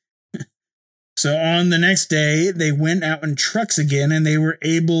 So on the next day, they went out in trucks again, and they were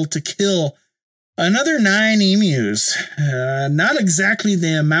able to kill another 9 emus. Not exactly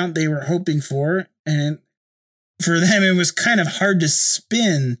the amount they were hoping for, and for them, it was kind of hard to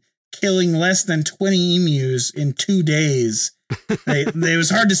spin killing less than 20 emus in 2 days. It was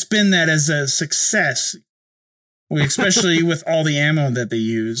hard to spin that as a success, especially with all the ammo that they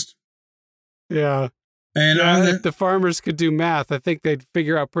used. Yeah. And if the farmers could do math, I think they'd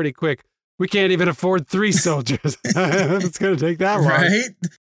figure out pretty quick. We can't even afford 3 soldiers. It's going to take that long. Right?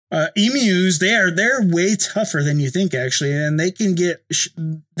 Emus, they're way tougher than you think, actually, and they can get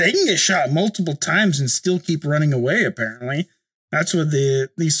shot multiple times and still keep running away. Apparently, that's what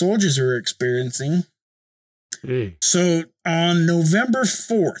these soldiers were experiencing. Hey. So on November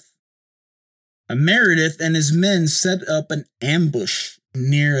 4th, Meredith and his men set up an ambush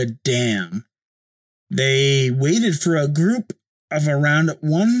near a dam. They waited for a group of around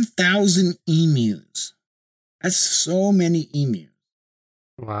 1,000 emus. That's so many emus.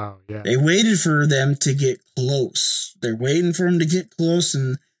 Wow, yeah. They waited for them to get close. They're waiting for them to get close,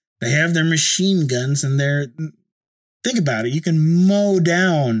 and they have their machine guns, and think about it, you can mow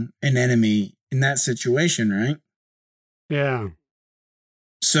down an enemy in that situation, right? Yeah.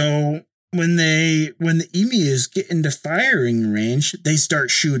 So when the emus get into firing range, they start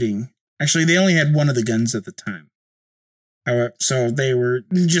shooting. Actually, they only had one of the guns at the time. So they were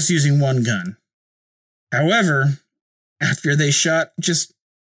just using one gun. However, after they shot just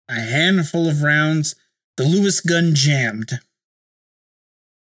a handful of rounds, the Lewis gun jammed.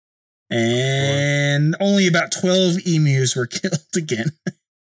 And only about 12 emus were killed again.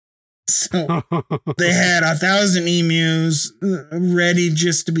 So they had 1,000 emus ready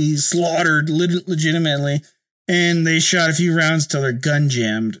just to be slaughtered legitimately. And they shot a few rounds till their gun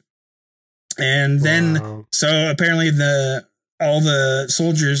jammed. And then, so apparently the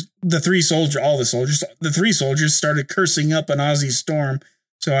three soldiers started cursing up an Aussie storm.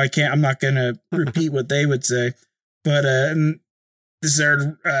 So I'm not going to repeat what they would say, but they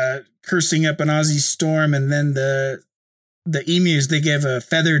started cursing up an Aussie storm. And then the emus, they gave a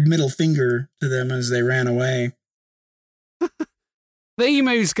feathered middle finger to them as they ran away. The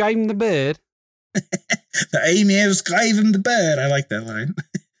emus gave him the bird. The emus gave him the bird. I like that line.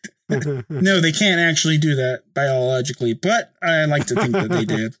 No, they can't actually do that biologically, but I like to think that they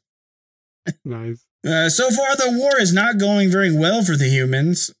did. Nice. So far, the war is not going very well for the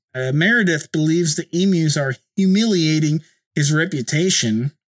humans. Meredith believes the emus are humiliating his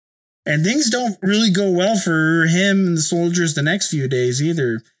reputation, and things don't really go well for him and the soldiers the next few days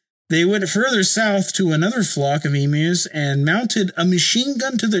either. They went further south to another flock of emus and mounted a machine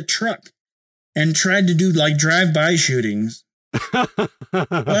gun to the truck and tried to do drive-by shootings. Well,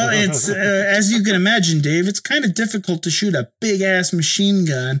 it's as you can imagine, Dave, it's kind of difficult to shoot a big-ass machine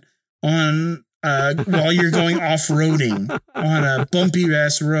gun on while you're going off-roading on a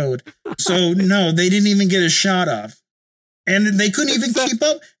bumpy-ass road. So, no, they didn't even get a shot off. And they couldn't even keep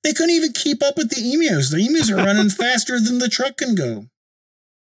up. They couldn't even keep up with the emus. The emus are running faster than the truck can go.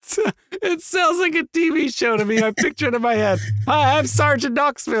 It sounds like a TV show to me. I picture it in my head. Hi, I'm Sergeant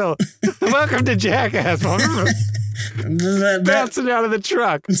Knoxville. Welcome to Jackass. Bouncing out of the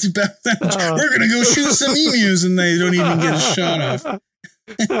truck. We're going to go shoot some emus, and they don't even get a shot off.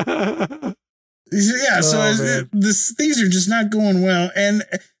 Yeah, so things are just not going well. And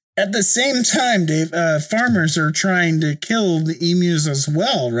at the same time, Dave, farmers are trying to kill the emus as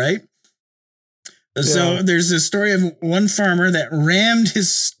well, right? Yeah. So there's a story of one farmer that rammed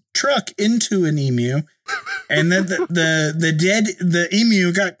his truck into an emu, and then the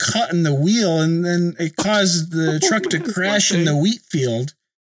emu got caught in the wheel, and then it caused the truck to crash in the wheat field.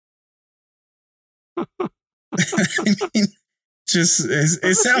 I mean,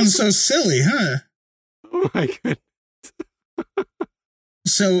 it sounds so silly, huh? Oh my goodness.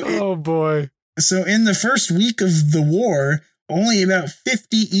 Oh boy. So in the first week of the war, only about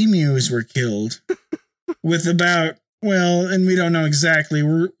 50 emus were killed, with about, and we don't know exactly.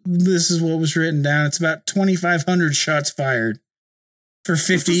 This is what was written down. It's about 2,500 shots fired for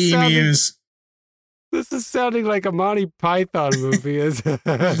 50 emus. This is sounding like a Monty Python movie, isn't it?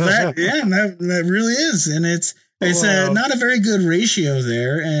 That really is, and it's not a very good ratio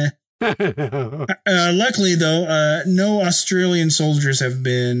there. Luckily, though, no Australian soldiers have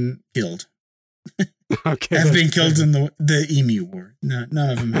been killed. Okay, have been killed in the Emu War. No, none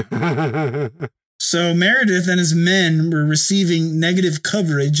of them have. So Meredith and his men were receiving negative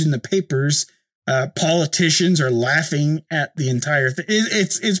coverage in the papers. Politicians are laughing at the entire thing.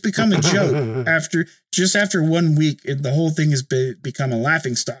 It's become a joke after 1 week. The whole thing has become a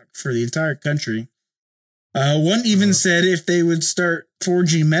laughingstock for the entire country. One even said if they would start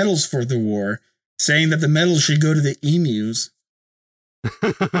forging medals for the war, saying that the medals should go to the emus.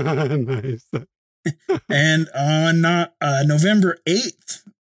 Nice. And on November 8th,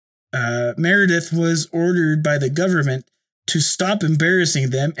 Meredith was ordered by the government to stop embarrassing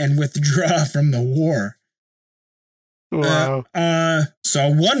them and withdraw from the war. Wow. So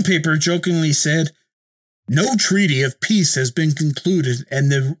one paper jokingly said, "No treaty of peace has been concluded,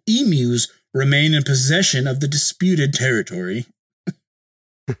 and the emus remain in possession of the disputed territory."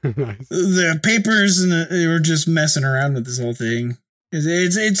 Nice. The papers they were just messing around with this whole thing.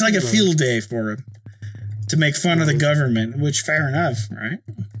 It's like a field day for him to make fun of the government, which fair enough, right?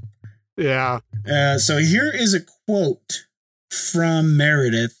 Yeah. So here is a quote from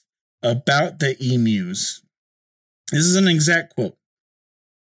Meredith about the emus. This is an exact quote.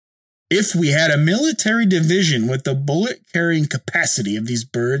 "If we had a military division with the bullet-carrying capacity of these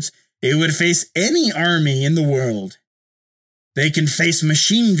birds, it would face any army in the world. They can face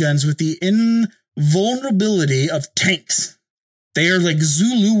machine guns with the invulnerability of tanks. They are like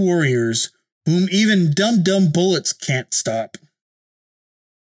Zulu warriors, whom even dumb bullets can't stop."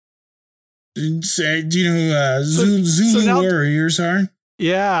 Do you know who Zulu warriors are?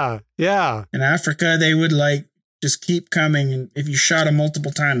 Yeah. In Africa, they would just keep coming, and if you shot them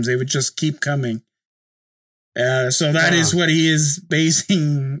multiple times, they would just keep coming. So that is what he is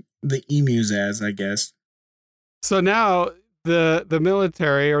basing the emus as, I guess. So now the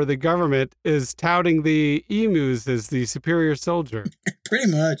military or the government is touting the emus as the superior soldier. Pretty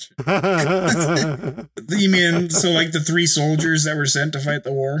much. You mean, so the 3 soldiers that were sent to fight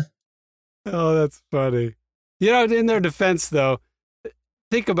the war? Oh, that's funny. In their defense, though,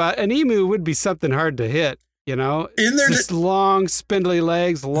 think about an emu would be something hard to hit, just long, spindly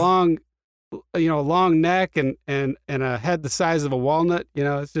legs, long neck and a head the size of a walnut.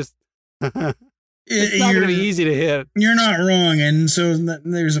 It's just, it's not going to be easy to hit. You're not wrong. And so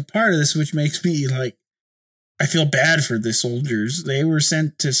there's a part of this which makes me I feel bad for the soldiers. They were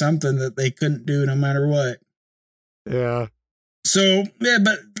sent to something that they couldn't do no matter what. Yeah. So, yeah,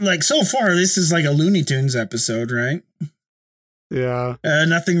 but so far, this is like a Looney Tunes episode, right? Yeah.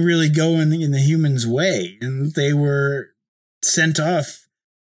 Nothing really going in the humans' way, and they were sent off.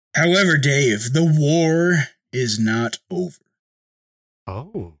 However, Dave, the war is not over.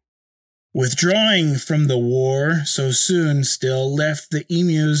 Oh. Withdrawing from the war so soon still left the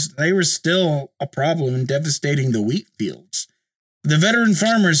emus. They were still a problem in devastating the wheat fields. The veteran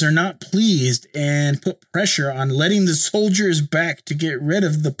farmers are not pleased and put pressure on letting the soldiers back to get rid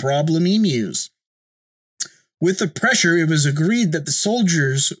of the problem emus. With the pressure, it was agreed that the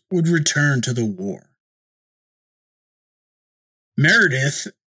soldiers would return to the war. Meredith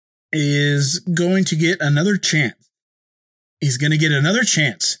is going to get another chance. He's going to get another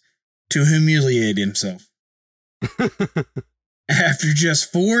chance to humiliate himself. After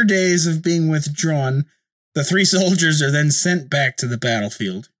just 4 days of being withdrawn, the 3 soldiers are then sent back to the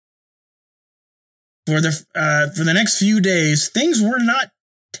battlefield. For the next few days, things were not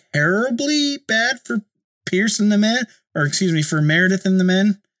terribly bad for Pierce and the men, for Meredith and the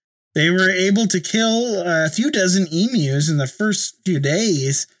men. They were able to kill a few dozen emus in the first few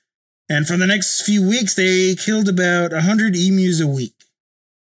days, and for the next few weeks, they killed about 100 emus a week.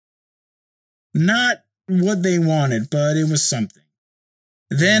 Not what they wanted, but it was something.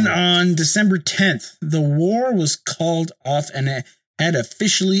 Then on December 10th, the war was called off and it had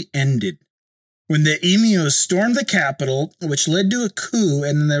officially ended. When the emus stormed the capital, which led to a coup,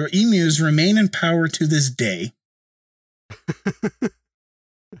 and the emus remain in power to this day.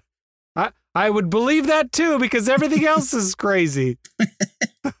 I would believe that too, because everything else is crazy.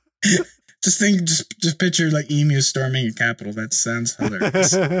 Just picture emus storming a capital. That sounds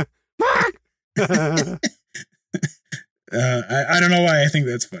hilarious. I don't know why I think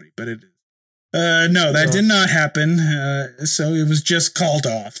that's funny, but it is. No, that did not happen. So it was just called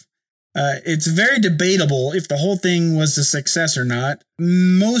off. It's very debatable if the whole thing was a success or not.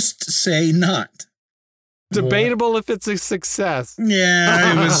 Most say not. Debatable if it's a success.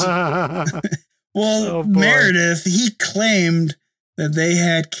 Yeah, it was. Well, Meredith, he claimed that they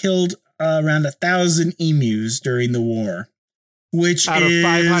had killed around 1,000 emus during the war, which out of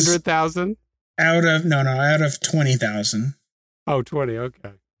 500,000. Out of 20,000. Oh, 20.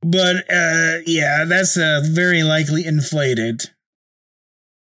 Okay. But, yeah, that's very likely inflated.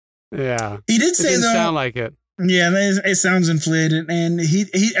 Yeah. He did say, though. Sound like it. Yeah, it sounds inflated. And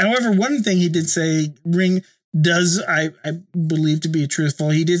however, one thing he did say, Ring does, I believe to be truthful.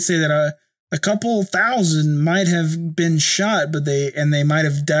 He did say that a couple thousand might have been shot, but they might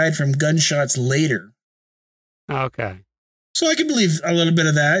have died from gunshots later. Okay. So I can believe a little bit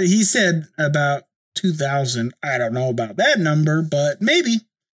of that. He said about 2,000. I don't know about that number, but maybe.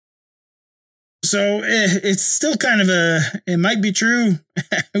 So it's still kind of it might be true.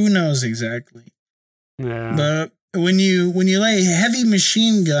 Who knows exactly? Yeah. But when you lay heavy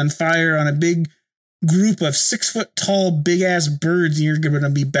machine gun fire on a big group of 6 foot tall, big ass birds, you're going to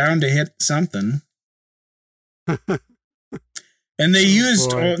be bound to hit something. And they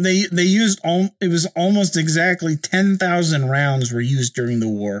used it was almost exactly 10,000 rounds were used during the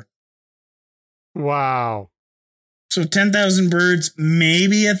war. Wow. So 10,000 birds,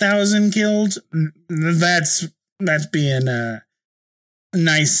 maybe 1,000 killed. That's being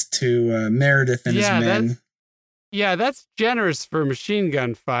nice to Meredith and his men. That's generous for machine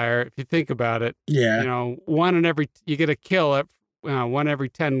gun fire if you think about it. Yeah. You get a kill at one every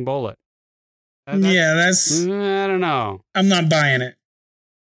 10 bullet. That's I don't know. I'm not buying it.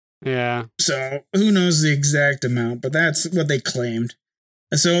 Yeah. So who knows the exact amount, but that's what they claimed.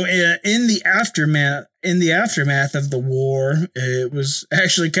 So in the aftermath of the war, it was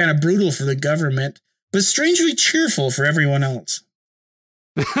actually kind of brutal for the government, but strangely cheerful for everyone else.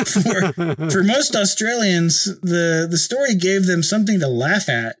 For most Australians, the story gave them something to laugh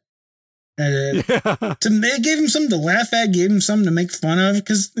at. It gave them something to laugh at, gave them something to make fun of,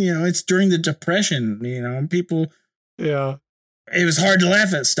 because it's during the Depression. People. Yeah. It was hard to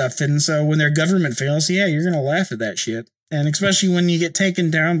laugh at stuff, and so when their government fails, you're gonna laugh at that shit. And especially when you get taken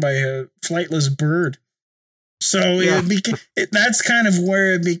down by a flightless bird. So that's kind of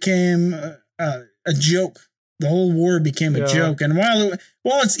where it became a joke. The whole war became a joke. And while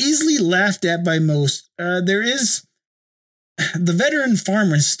it's easily laughed at by most, the veteran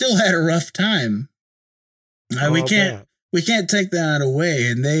farmers still had a rough time. We can't take that away.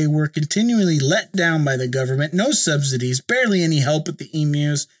 And they were continually let down by the government. No subsidies, barely any help at the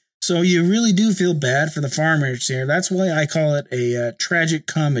emus. So you really do feel bad for the farmers here. That's why I call it a tragic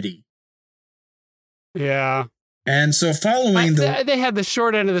comedy. Yeah. And so following they had the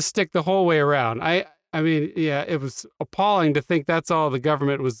short end of the stick the whole way around. I mean, it was appalling to think that's all the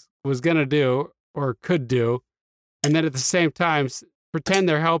government was going to do or could do. And then at the same time, pretend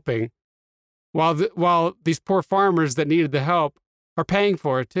they're helping while these poor farmers that needed the help are paying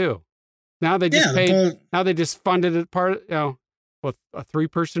for it too. Now they just now they just funded it with a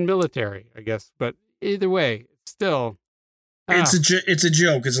 3-person military, I guess. But either way, still. It's a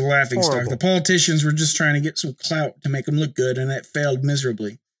joke. It's a laughing horrible. stock. The politicians were just trying to get some clout to make them look good, and it failed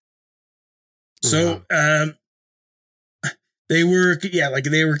miserably. So, they were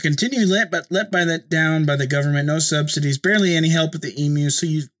continually let down by the government. No subsidies, barely any help at the emus. So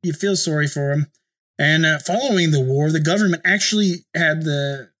you feel sorry for them. And following the war, the government actually had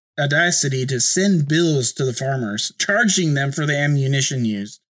the audacity to send bills to the farmers, charging them for the ammunition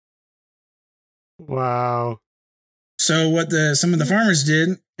used. Wow. So what some of the farmers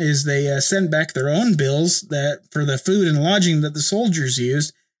did is they sent back their own bills for the food and lodging that the soldiers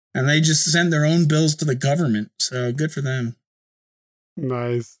used, and they just sent their own bills to the government. So good for them.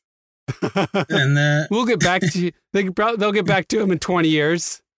 Nice. And we'll get back to you. They'll get back to them in 20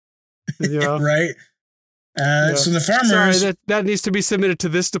 years. Right. So the farmers. Sorry, that needs to be submitted to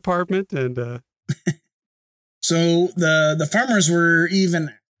this department, and. So the farmers were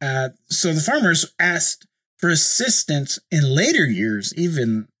even. So the farmers asked for assistance in later years,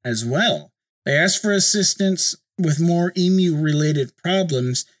 even as well. They asked for assistance with more emu-related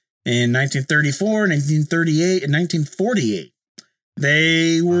problems in 1934, 1938, and 1948.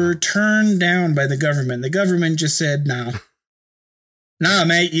 They were turned down by the government. The government just said, "No,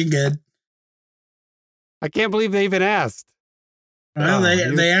 mate, you're good." I can't believe they even asked. Well,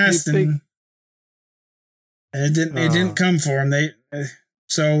 they asked, and it didn't come for them.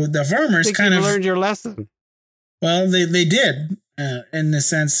 So the farmers kind of learned your lesson. Well, they did in a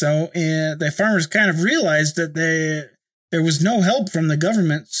sense. So the farmers kind of realized that there was no help from the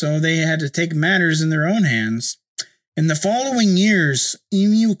government, so they had to take matters in their own hands. In the following years,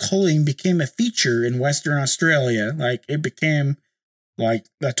 emu culling became a feature in Western Australia. Like, it became like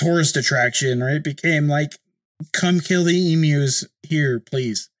a tourist attraction, or it became like, come kill the emus here,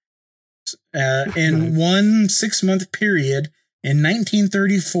 please. In one 6-month period, in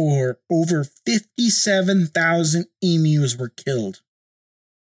 1934, over 57,000 emus were killed.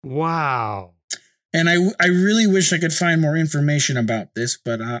 Wow. And I really wish I could find more information about this,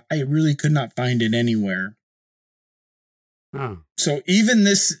 but I really could not find it anywhere. Oh. So even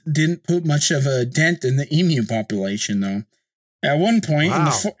this didn't put much of a dent in the emu population, though. At one point in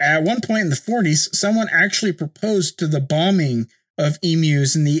the 40s, someone actually proposed to the bombing of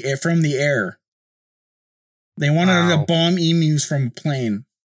emus from the air. They wanted to bomb emus from a plane.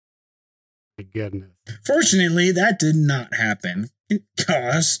 My goodness. Fortunately, that did not happen.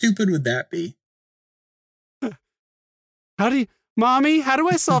 God, how stupid would that be? Mommy, how do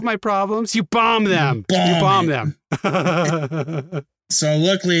I solve my problems? You bomb them. You bomb them. So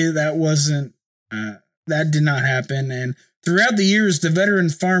luckily that did not happen. And throughout the years, the veteran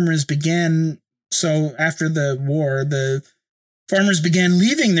farmers after the war, the farmers began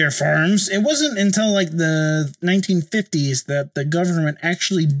leaving their farms. It wasn't until like the 1950s that the government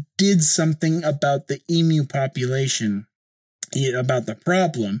actually did something about the emu population, about the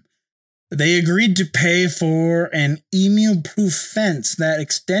problem. They agreed to pay for an emu-proof fence that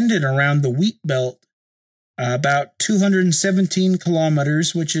extended around the wheat belt about 217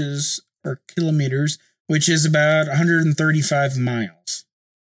 kilometers, kilometers, which is about 135 miles.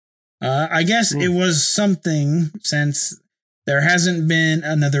 I guess it was something since there hasn't been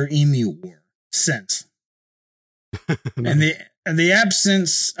another emu war since. And the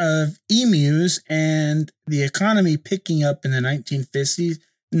absence of emus and the economy picking up in the 1950s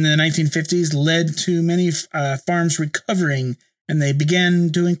led to many farms recovering, and they began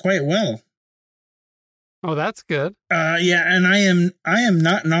doing quite well. Oh, that's good. Yeah, and I am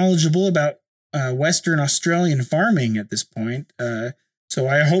not knowledgeable about Western Australian farming at this point. So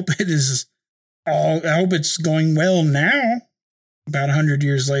I hope it's going well now, about 100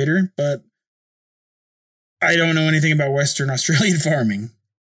 years later, but I don't know anything about Western Australian farming.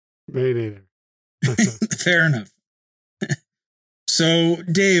 Me neither. Fair enough. So,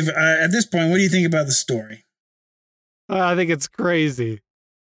 Dave, at this point, what do you think about the story? I think it's crazy,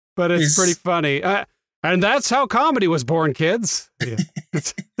 but it's pretty funny. And that's how comedy was born, kids. Yeah.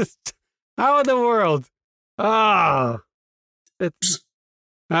 How in the world?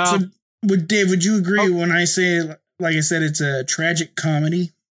 So, Dave, would you agree when I say, like I said, it's a tragic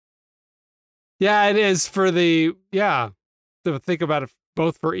comedy? Yeah, it is to think about it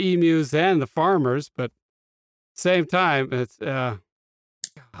both for emus and the farmers, but same time, it's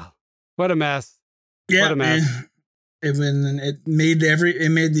what a mess. Yeah, what a mess. It made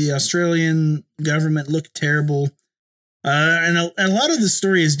the Australian government look terrible. And a lot of the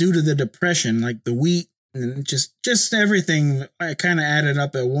story is due to the depression, like the wheat and just everything kind of added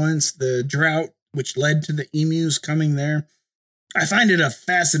up at once. The drought, which led to the emus coming there. I find it a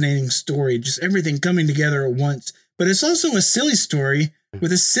fascinating story, just everything coming together at once. But it's also a silly story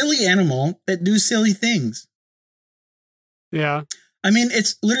with a silly animal that do silly things. Yeah. I mean,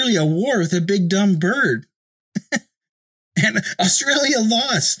 it's literally a war with a big dumb bird. And Australia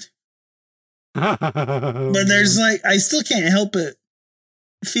lost. But there's I still can't help but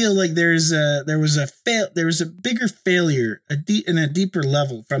feel like there was a bigger failure in a deeper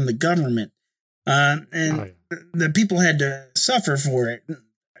level from the government. The people had to suffer for it.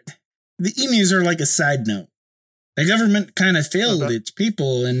 The emus are like a side note. The government kind of failed its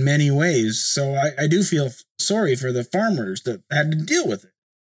people in many ways, so I do feel sorry for the farmers that had to deal with it.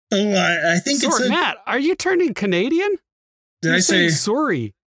 So I think Matt, are you turning Canadian? Did I say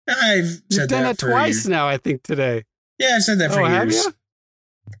sorry? You've done that twice now, I think, today. Yeah, I've said that for years. Have you?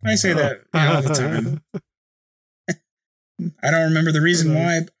 I say that all the time. I don't remember the reason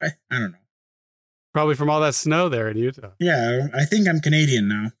why. I don't know. Probably from all that snow there in Utah. Yeah, I think I'm Canadian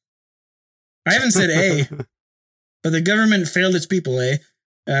now. I haven't said A, but the government failed its people, A.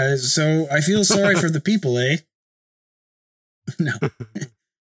 So I feel sorry for the people, A. No.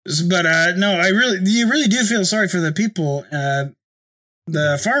 But no, you really do feel sorry for the people,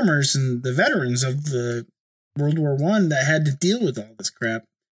 the farmers and the veterans of the World War I that had to deal with all this crap.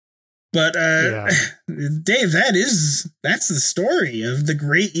 But Dave, that's the story of the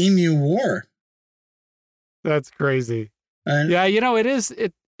Great Emu War. That's crazy. Yeah, it is.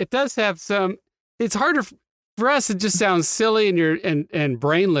 It does have some. It's harder for us. It just sounds silly and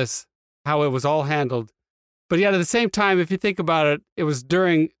brainless how it was all handled. But yet at the same time, if you think about it, it was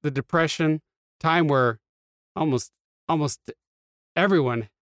during the Depression, time where almost everyone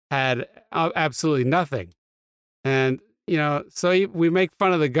had absolutely nothing. And, so we make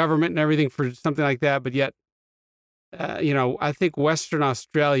fun of the government and everything for something like that. But yet, I think Western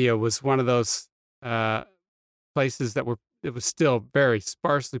Australia was one of those places it was still very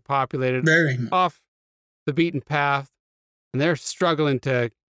sparsely populated, very off the beaten path. And they're struggling to,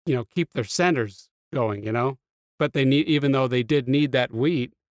 keep their centers going, but even though they did need that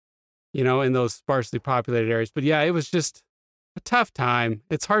wheat, in those sparsely populated areas. But yeah, it was just a tough time.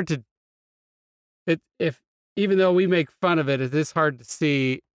 It's hard to, even though we make fun of it, it is hard to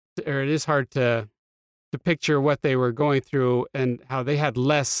see, or it is hard to picture what they were going through and how they had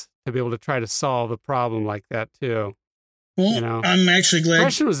less to be able to try to solve a problem like that too. Well, I'm actually glad.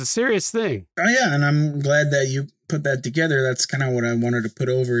 Depression was a serious thing. Oh yeah, and I'm glad that you put that together. That's kind of what I wanted to put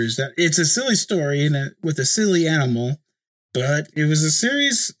over, is that it's a silly story with a silly animal, but it was a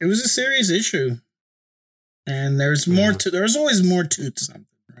serious issue. And there's more there's always more to something,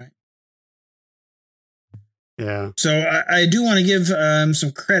 right? Yeah. So I do want to give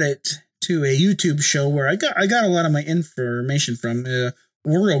some credit to a YouTube show where I got a lot of my information from.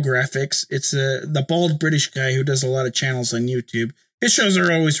 World Graphics. It's the bald British guy who does a lot of channels on YouTube. His shows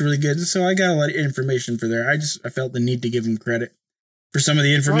are always really good, so I got a lot of information for there. I felt the need to give him credit for some of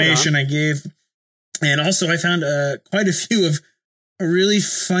the information I gave. And also I found quite a few of really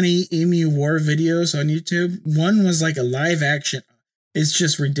funny Emu War videos on YouTube. One was like a live action. It's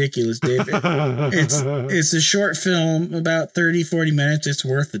just ridiculous, Dave. It's a short film, about 30, 40 minutes. It's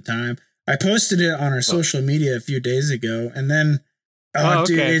worth the time. I posted it on our social media a few days ago, and then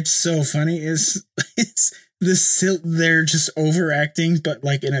dude, it's so funny. It's they're just overacting, but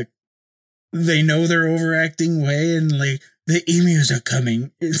like they know they're overacting way, and like the emus are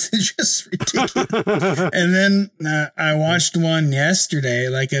coming. It's just ridiculous. And then I watched one yesterday,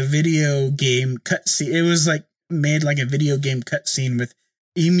 like a video game cutscene. It was like made like a video game cutscene with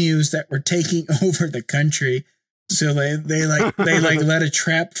emus that were taking over the country. So they let a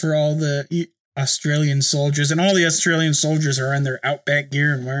trap for all the Australian soldiers, and all the Australian soldiers are in their Outback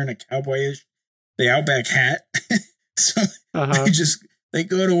gear and wearing the Outback hat. So they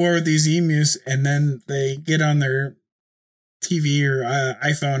go to war with these emus, and then they get on their TV or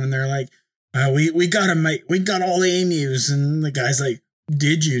iPhone, and they're like, we got him, mate. We got all the emus. And the guy's like,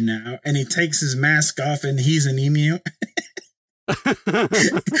 did you now? And he takes his mask off, and he's an emu.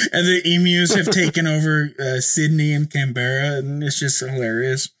 And the emus have taken over Sydney and Canberra, and it's just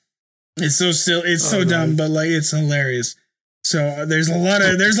hilarious. It's so silly. It's so dumb, but like it's hilarious. So there's a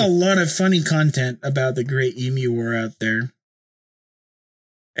lot of funny content about the Great Emu War out there.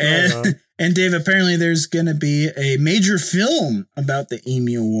 And and Dave, apparently there's going to be a major film about the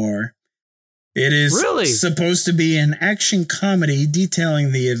Emu War. It is supposed to be an action comedy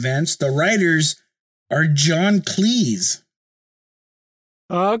detailing the events. The writers are John Cleese.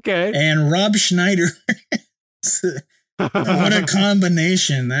 Okay. And Rob Schneider. What a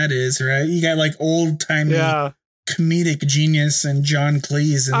combination that is, right? You got like old-timey comedic genius and John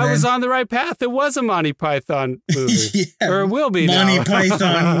Cleese. And I was on the right path. It was a Monty Python movie. Or it will be Monty now.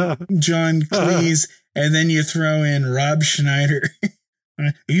 Python, John Cleese, and then you throw in Rob Schneider.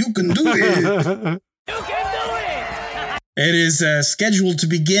 You can do it. You can do it. It is scheduled to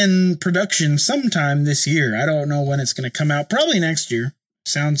begin production sometime this year. I don't know when it's going to come out. Probably next year,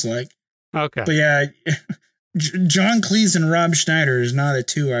 sounds like. Okay. But yeah, John Cleese and Rob Schneider is not a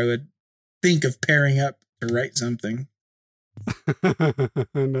two I would think of pairing up to write something.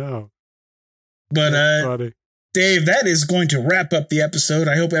 No. But Dave, that is going to wrap up the episode.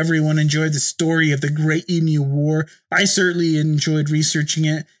 I hope everyone enjoyed the story of the Great Emu War. I certainly enjoyed researching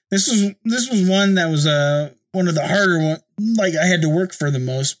it. This was one that was one of the harder ones. Like I had to work for the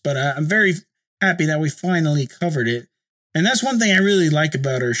most, but I'm very happy that we finally covered it. And that's one thing I really like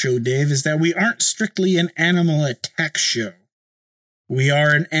about our show, Dave, is that we aren't strictly an animal attack show. We are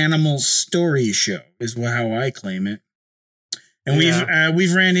an animal story show, is how I claim it. And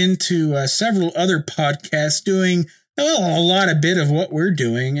we've ran into several other podcasts doing a lot of bit of what we're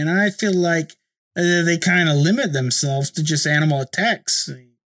doing, and I feel like they kind of limit themselves to just animal attacks.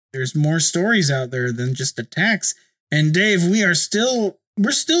 There's more stories out there than just attacks. And Dave, we're still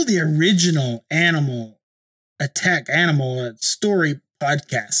the original animal story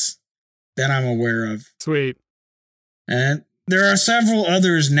podcast that I'm aware of. Sweet. And there are several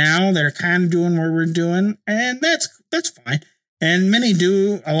others now that are kind of doing what we're doing, and that's fine. And many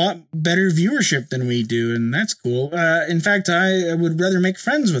do a lot better viewership than we do, and that's cool. In fact, I would rather make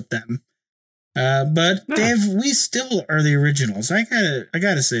friends with them. But Dave, we still are the originals. I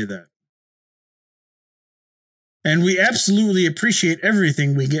gotta say that. And we absolutely appreciate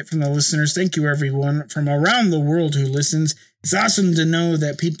everything we get from the listeners. Thank you, everyone from around the world who listens. It's awesome to know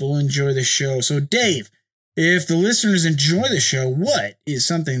that people enjoy the show. So, Dave, if the listeners enjoy the show, what is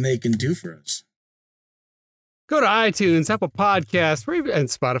something they can do for us? Go to iTunes, Apple Podcasts, and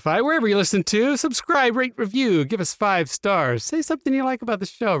Spotify, wherever you listen to. Subscribe, rate, review, give us 5 stars. Say something you like about the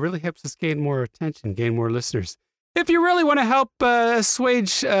show. It really helps us gain more attention, gain more listeners. If you really want to help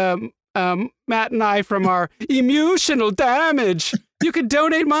assuage Matt and I from our emotional damage, you could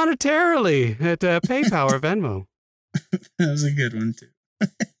donate monetarily at PayPal or Venmo. That was a good one, too.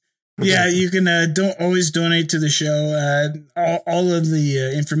 Yeah, you can always donate to the show. All of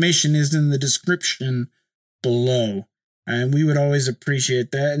the information is in the description below. And we would always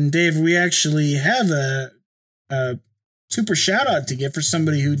appreciate that. And Dave, we actually have a super shout out to give for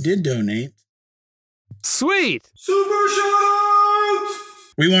somebody who did donate. Sweet! Super shout out!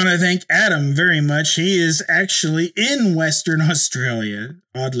 We want to thank Adam very much. He is actually in Western Australia,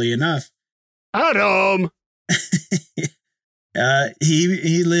 oddly enough. Adam!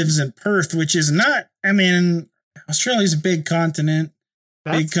 He lives in Perth, which is not, I mean, Australia's a big continent,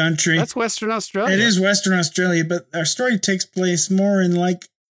 big country. That's Western Australia. It is Western Australia, but our story takes place more in like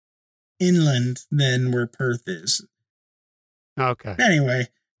inland than where Perth is. Okay. Anyway,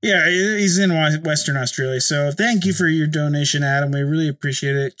 yeah, he's in Western Australia. So thank you for your donation, Adam. We really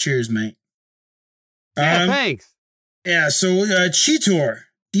appreciate it. Cheers, mate. Yeah, thanks. Yeah, so Cheetor,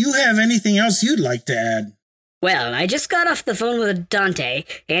 do you have anything else you'd like to add? Well, I just got off the phone with Dante,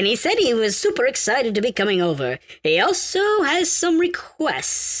 and he said he was super excited to be coming over. He also has some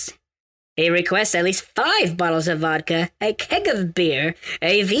requests. He requests at least 5 bottles of vodka, a keg of beer,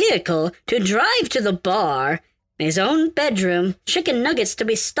 a vehicle to drive to the bar, his own bedroom, chicken nuggets to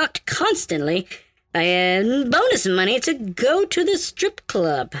be stocked constantly, and bonus money to go to the strip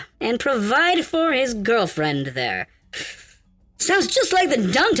club and provide for his girlfriend there. Sounds just like the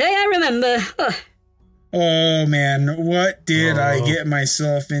Dante I remember. Oh, man, what did I get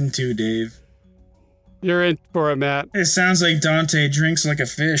myself into, Dave? You're in for it, Matt. It sounds like Dante drinks like a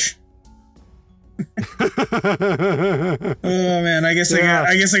fish. Oh, man, I guess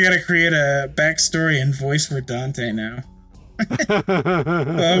I gotta create a backstory and voice for Dante now.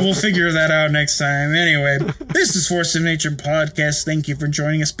 We'll figure that out next time. Anyway, this is Force of Nature Podcast. Thank you for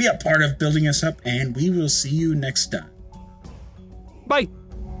joining us. Be a part of building us up, and we will see you next time. Bye.